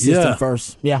defensive assistant Yeah.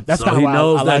 first. Yeah, that's so kind of he why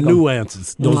knows I that like him.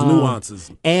 nuances, those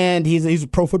nuances. And he's a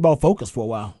Pro Football Focus for a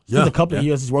while. Yeah. He's a couple of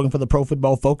years he's working for the Pro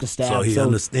Football Focus staff. So he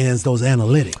understands those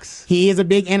analytics. He is a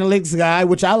big analytics guy,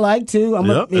 which I like too.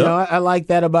 I like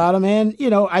that about him. And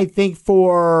I think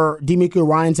for DeMeco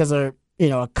Ryans has a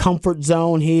comfort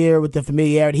zone here with the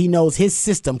familiarity. He knows his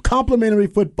system, complementary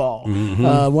football,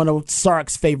 one of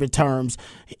Sark's favorite terms.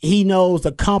 He knows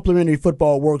the complementary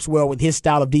football works well with his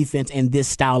style of defense and this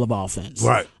style of offense.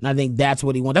 Right. And I think that's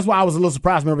what he wants. That's why I was a little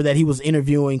surprised. Remember that he was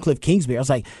interviewing Cliff Kingsbury. I was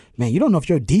like, man, you don't know if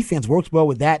your defense works well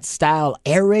with that style,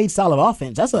 air raid style of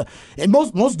offense. And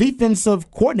most defensive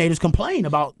coordinators complain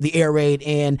about the air raid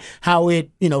and how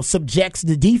it, subjects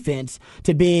the defense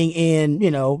to being in,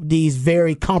 these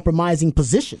very compromising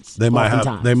positions. They might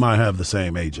oftentimes. have the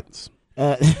same agents.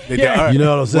 They did. Yeah. You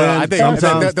know what I'm saying? Well, I think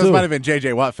Sometimes those too. might have been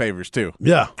J.J. Watt favors, too.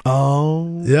 Yeah.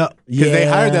 Oh. Yeah. Because they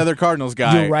hired the other Cardinals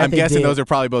guy. You're right, I'm they guessing did. those are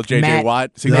probably both J.J. Matt-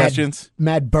 Watt suggestions.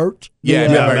 Matt Burt. Yeah,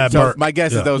 Matt So Burt. my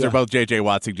guess Yeah. is those Yeah. are both J.J.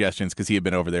 Watt suggestions because he had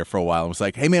been over there for a while and was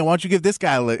like, "Hey man, why don't you give this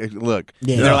guy a look?"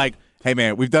 Yeah. And they're like, "Hey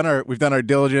man, we've done our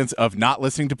diligence of not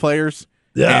listening to players,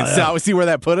 Yeah, and yeah. so we see where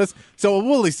that put us. So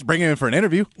we'll at least bring him in for an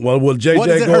interview." Well, will What does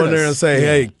JJ it go hurt in there us? and say,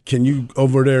 hey, can you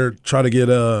over there try to get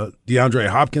DeAndre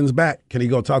Hopkins back? Can he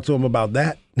go talk to him about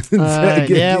that?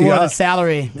 The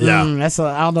salary. Yeah. I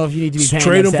don't know if you need to be paying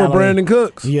Trade that him for salary. Brandon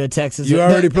Cooks. You're a Texas. You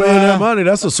already paying that money.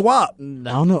 That's a swap. I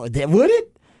don't know. Would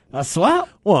it? A swap?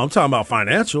 Well, I'm talking about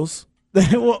financials.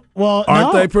 well,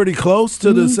 Aren't no. they pretty close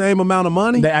to the same amount of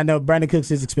money? I know Brandon Cooks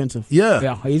is expensive.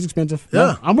 Yeah. He's expensive. Yeah.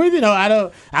 No, I'm with you. No,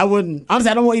 I wouldn't. Honestly,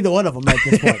 I don't want either one of them at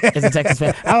this point as a Texas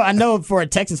fan. I know for a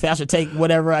Texas fan, I should take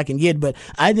whatever I can get, but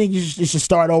I think you should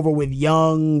start over with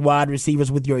young wide receivers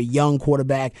with your young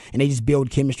quarterback, and they just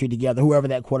build chemistry together, whoever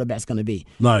that quarterback's going to be.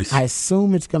 Nice. I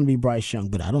assume it's going to be Bryce Young,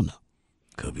 but I don't know.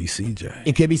 Could be CJ.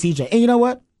 It could be CJ. And you know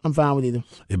what? I'm fine with either.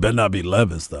 It better not be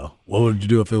Levis, though. What would you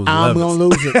do if it was I'm Levis? going to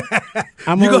lose it.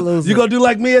 I'm going to lose it. You going to do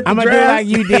like me at the I'm going to do draft? like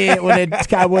you did when the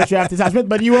Cowboys drafted Ty Smith,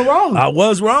 but you were wrong. I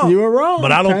was wrong. You were wrong.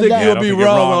 But I don't Turns think out. you'll I don't be think you're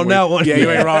wrong on with- that one. Yeah,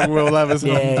 you ain't wrong, Will Levis.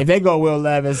 Yeah, if they go Will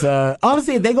Levis,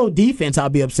 honestly, if they go defense, I'll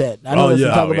be upset. I know Oh, what yeah.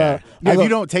 you talk Oh, about. If you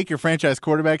don't take your franchise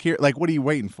quarterback here, like, what are you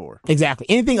waiting for? Exactly.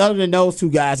 Anything other than those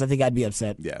two guys, I think I'd be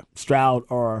upset. Yeah. Stroud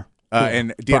or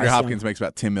And DeAndre Bryce Hopkins Young. makes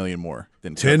about $10 million more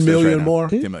than 10 Cooks does million right now. more?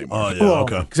 10 million more. Oh, yeah, Well,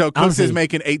 okay. So Cooks honestly- is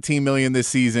making $18 million this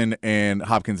season, and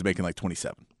Hopkins is making like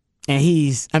 $27. And he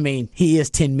is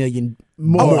 $10 million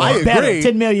more. I better, agree.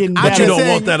 10 million I'm But better. you don't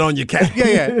saying- want that on your cap.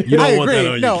 Yeah. You don't I want agree.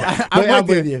 that on No, your cap. I'm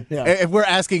with with you. Yeah. If we're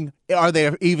asking, are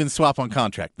they even swap on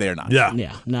contract? They're not. Yeah.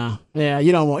 Yeah, no. Yeah,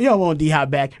 you don't want D-Hop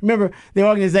back. Remember, the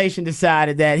organization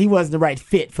decided that he wasn't the right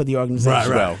fit for the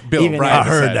organization. Right. Well, Bill Even O'Brien I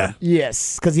heard decided. that.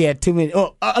 Yes, because he had too many.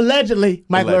 Allegedly,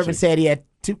 Michael Allegedly. Irvin said he had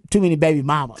too many baby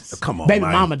mamas. Come on, baby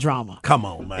man. mama drama. Come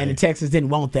on, man. And the Texans didn't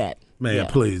want that. Man, Yeah.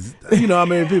 please. You know how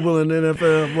many people in the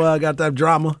NFL, well, I got that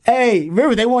drama? Hey,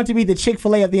 remember, they want to be the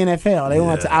Chick-fil-A of the NFL. They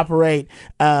want to operate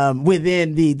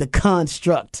within the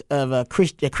construct of a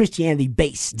Christianity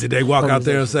based. Did they walk out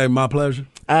there and say, my pleasure?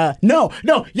 No.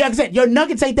 Yeah, like I said, your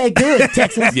nuggets ain't that good,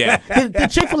 Texans. Yeah. The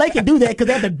Chick-fil-A can do that because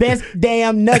they're the best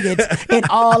damn nuggets in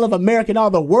all of America and all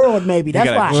the world, maybe. You That's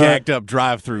got why. a jacked up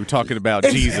drive-through talking about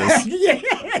Jesus. Yeah,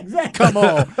 exactly. Come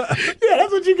on. Yeah,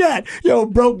 that's what you got. Yo,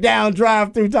 broke down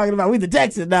drive-through talking about we the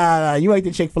Texans. Nah, you ain't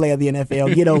the Chick-fil-A of the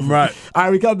NFL. Get over it. Right. All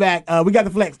right, we come back. We got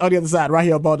the flex on the other side right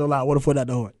here on Baldo Live. What a foot out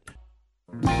the horn.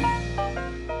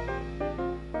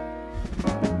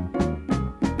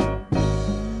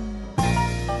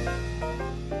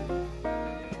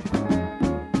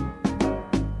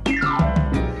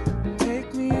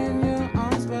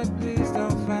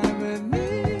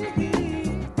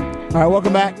 All right,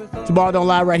 welcome back to Ball Don't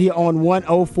Lie right here on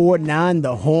 104.9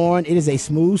 The Horn. It is a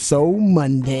Smooth Soul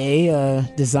Monday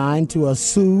designed to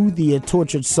soothe the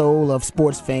tortured soul of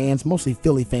sports fans, mostly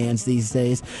Philly fans these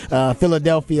days.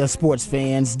 Philadelphia sports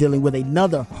fans dealing with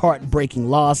another heartbreaking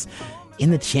loss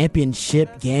in the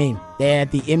championship game. They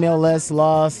had the MLS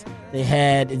loss. They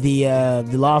had the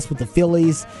loss with the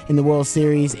Phillies in the World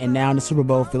Series, and now in the Super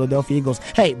Bowl, Philadelphia Eagles.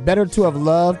 Hey, better to have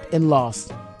loved and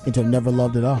lost than to have never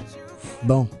loved at all.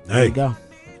 Boom. There you go.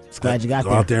 Just glad you got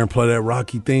Go there. out there and play that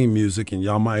Rocky theme music, and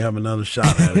y'all might have another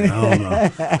shot at it. I don't know.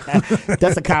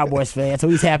 That's a Cowboys fan, so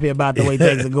he's happy about the way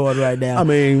things are going right now. I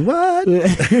mean, what?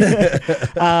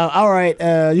 All right.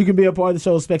 You can be a part of the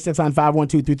show. Spec 6 on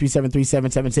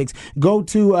 512-337-3776. Go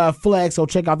to Flex, or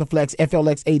check out the Flex,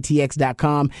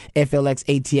 FLXATX.com,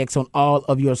 FLXATX on all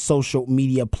of your social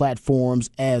media platforms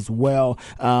as well.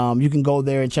 You can go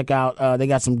there and check out, they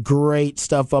got some great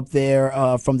stuff up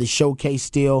there from the showcase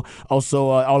still. Also,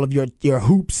 all of your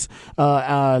hoops,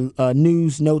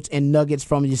 news, notes, and nuggets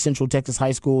from your Central Texas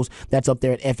high schools. That's up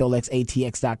there at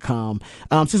FLXATX.com.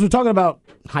 Since we're talking about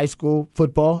high school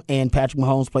football and Patrick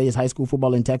Mahomes played his high school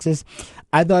football in Texas,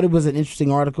 I thought it was an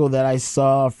interesting article that I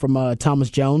saw from Thomas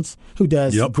Jones, who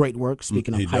does great work,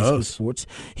 speaking of high school sports,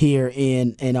 here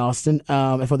in Austin,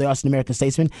 and for the Austin American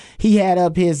Statesman. He had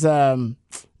up his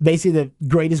basically the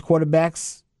greatest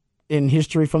quarterbacks in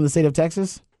history from the state of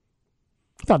Texas.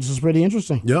 I thought this was pretty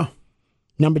interesting. Yeah.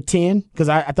 Number 10, because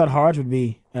I thought Harge would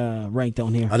be ranked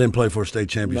on here. I didn't play for a state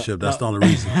championship. That's the only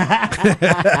reason.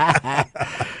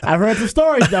 I've heard some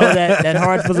stories though that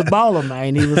Harge was a baller,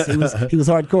 man. He was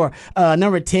hardcore.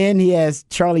 Number 10, he has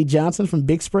Charlie Johnson from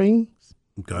Big Spring.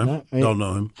 Okay. Don't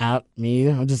know him. Out me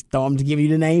either. I'm just throwing him to give you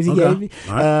the names he gave me.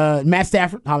 All right. Matt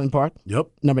Stafford, Holland Park. Yep.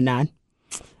 Number 9.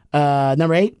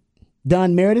 Number 8,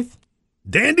 Don Meredith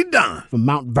Dandy Don. from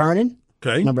Mount Vernon.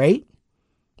 Okay. Number 8.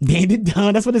 Dandy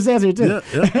Don. That's what it says here too.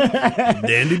 Yeah.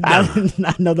 Dandy Don.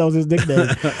 I know that was his nickname.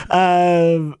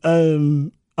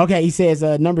 Okay, he says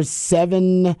number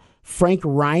 7, Frank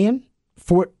Ryan,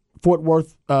 Fort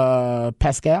Worth,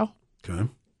 Pascal. Okay.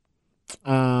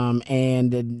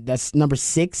 And that's number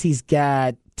 6. He's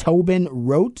got Tobin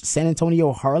Rote, San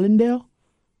Antonio Harlandale.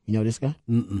 You know this guy?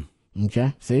 Mm-mm.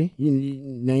 Okay, see? You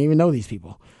don't even know these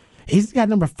people. He's got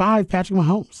number 5, Patrick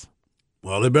Mahomes.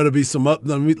 Well, there better be some up.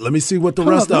 Let me see what the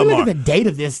rest of them Look are. at the date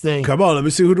of this thing. Come on, let me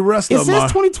see who the rest It of them says are.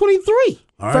 2023,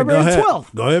 All right, February go ahead.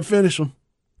 12th. Go ahead, finish them.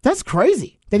 That's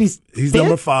crazy. That he's He's fifth?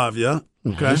 number 5, yeah.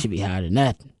 Nah, Okay. he should be higher than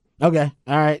that. Okay,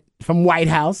 all right. From White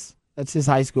House, that's his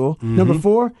high school. Mm-hmm. Number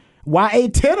 4, Y.A.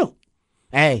 Tittle.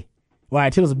 Hey,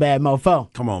 Y.A. Tittle's a bad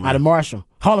mofo. Come on, man. Out of Marshall.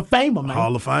 Hall of Famer, man.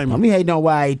 Hall of Famer. Don't be hating on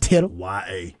Y.A. Tittle.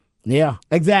 Y.A. Yeah,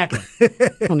 exactly.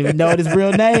 I don't even know what his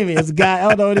real name is. Guy, I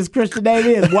don't know what his Christian name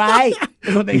is. Y.A.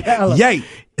 That's what they call him. Yay.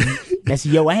 That's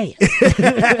your ass.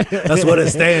 That's what it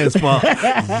stands for.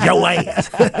 Yo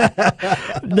ass.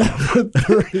 Number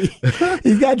 3,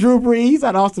 he's got Drew Brees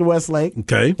at Austin Westlake.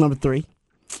 Okay. Number 3.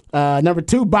 Number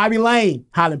 2, Bobby Lane,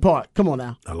 Highland Park. Come on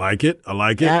now. I like it.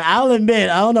 I'll admit,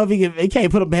 I don't know if he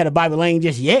can't put him ahead of Bobby Lane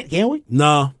just yet, can we?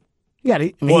 No. You got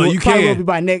it. I mean, Well, he you probably can. will be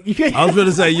by next. You can. I was going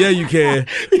to say, yeah, you can.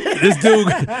 This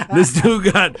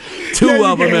dude got two Yeah, you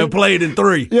of them can. and played in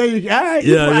 3. Yeah, you, all right.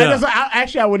 Yeah, Fine. yeah. That's why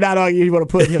actually, I would not argue you want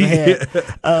to put him ahead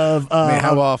of. Man,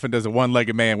 how often does a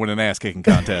one-legged man win an ass-kicking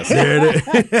contest? There it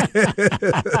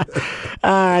is.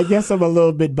 I guess I'm a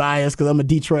little bit biased because I'm a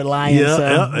Detroit Lion. Yeah, so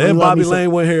yeah. I And love Bobby me some-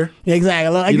 Lane went here. Exactly. You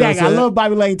know what I'm Exactly. I saying? love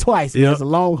Bobby Lane twice. Yep. As a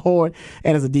Longhorn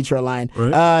and as a Detroit Lion.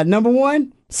 Right. Number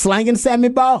 1, slanging Sammy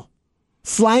Ball.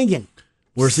 Slanging.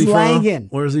 Where's he Slanging.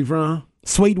 from? Where's he from?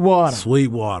 Sweetwater.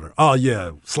 Sweetwater. Oh,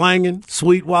 yeah. Slanging,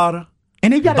 Sweetwater.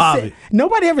 And they got to Bobby. say,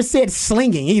 nobody ever said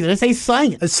slinging either. They say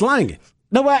slanging. It's slanging.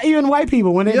 Nobody, even white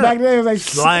people, when they Yeah. back then, it was like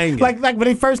Slanging. like when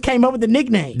they first came up with the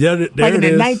nickname. Yeah, there like in it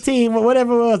the is. 19,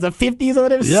 whatever it was, the 50s or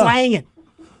whatever, Yeah. slanging.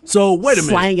 So, wait a minute.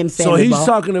 Slanging So, Sammy he's Ball.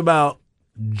 talking about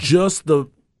just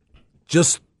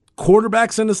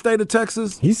quarterbacks in the state of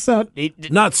Texas,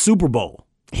 not Super Bowl.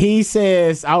 He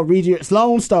says, I'll read you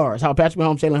Lone Stars, how Patrick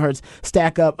Mahomes, Jalen Hurts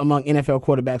stack up among NFL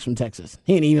quarterbacks from Texas.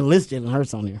 He didn't even list Jalen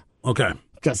Hurts on here Okay.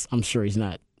 because I'm sure he's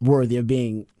not worthy of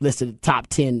being listed top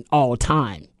 10 all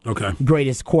time Okay.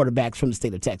 greatest quarterbacks from the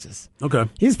state of Texas. Okay.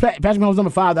 He's Patrick Mahomes number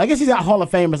 5. I guess he's got Hall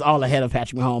of Famers all ahead of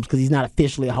Patrick Mahomes because he's not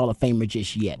officially a Hall of Famer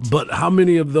just yet. But how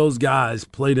many of those guys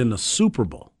played in the Super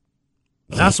Bowl?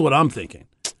 That's what I'm thinking.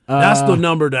 That's the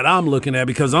number that I'm looking at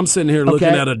because I'm sitting here looking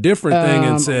Okay. at a different thing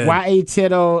and saying, Y.A.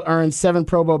 Tittle earned 7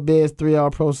 Pro Bowl bids, 3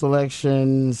 All-Pro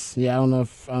selections. Yeah, I don't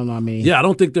know. I mean, yeah, I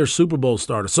don't think they're Super Bowl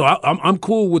starters. So I'm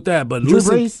cool with that. But Drew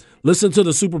Brees? listen to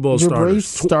the Super Bowl Drew starters.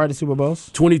 Brees started Super Bowls.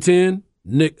 2010,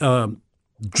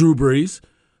 Drew Brees.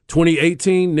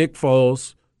 2018, Nick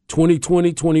Foles.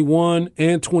 2020, 21,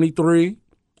 and 23,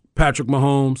 Patrick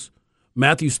Mahomes,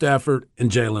 Matthew Stafford,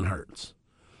 and Jalen Hurts.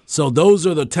 So those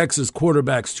are the Texas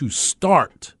quarterbacks to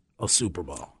start a Super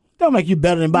Bowl. Don't make you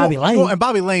better than Bobby Lane. Well, and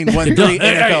Bobby Lane won 3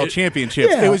 NFL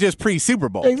championships. Yeah. It was just pre-Super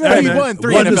Bowl. Exactly. He won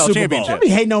 3 Won the NFL Super Bowl. Don't championships. be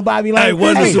hating on Bobby Lane. Hey,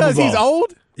 won the Hey, Super Because Bowl. he's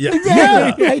old? Yeah.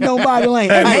 exactly. You hating on Bobby Lane.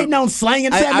 You hating on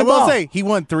slanging Sammy I will Ball. say he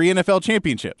won 3 NFL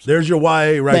championships. There's your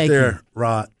YA right Thank there, you.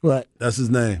 Rod. What? That's his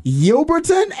name.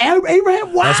 Gilberton?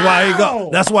 Abraham? Wow.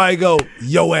 That's why he go,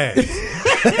 yo ass.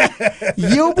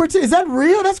 Gilberton? Is that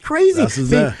real? That's crazy. That's his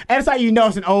See, name. that's how you know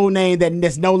it's an old name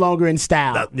that's no longer in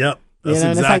style. Yep. You That's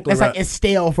know, exactly that's right. like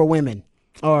Estelle for women.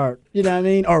 Or, you know what I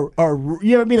mean? Or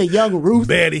you ever meet a young Ruth?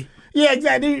 Betty. Yeah,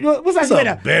 exactly. What's that? What's You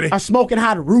up, Betty? a smoking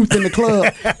hot Ruth in the club.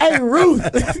 Hey, Ruth,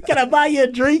 can I buy you a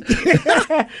drink?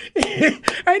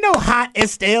 Ain't no hot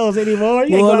Estelles anymore.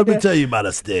 You ain't Well, go let me out tell you about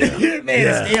Estelle. there- Man,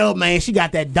 Estelle, man, she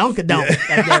got that dunkadunk.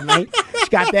 Back there, man. She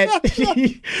got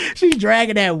that. She's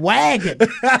dragging that wagon.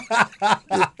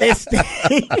 Estelle.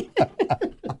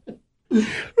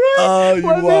 Oh, you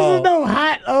Well, this wild. is no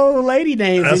hot old lady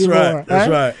names That's anymore. right. That's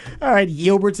right. All right,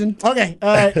 Gilberton. Okay,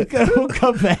 all right, we'll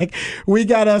come back. We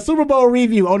got a Super Bowl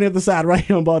review on the other side right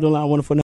here on Ball Line 104.9.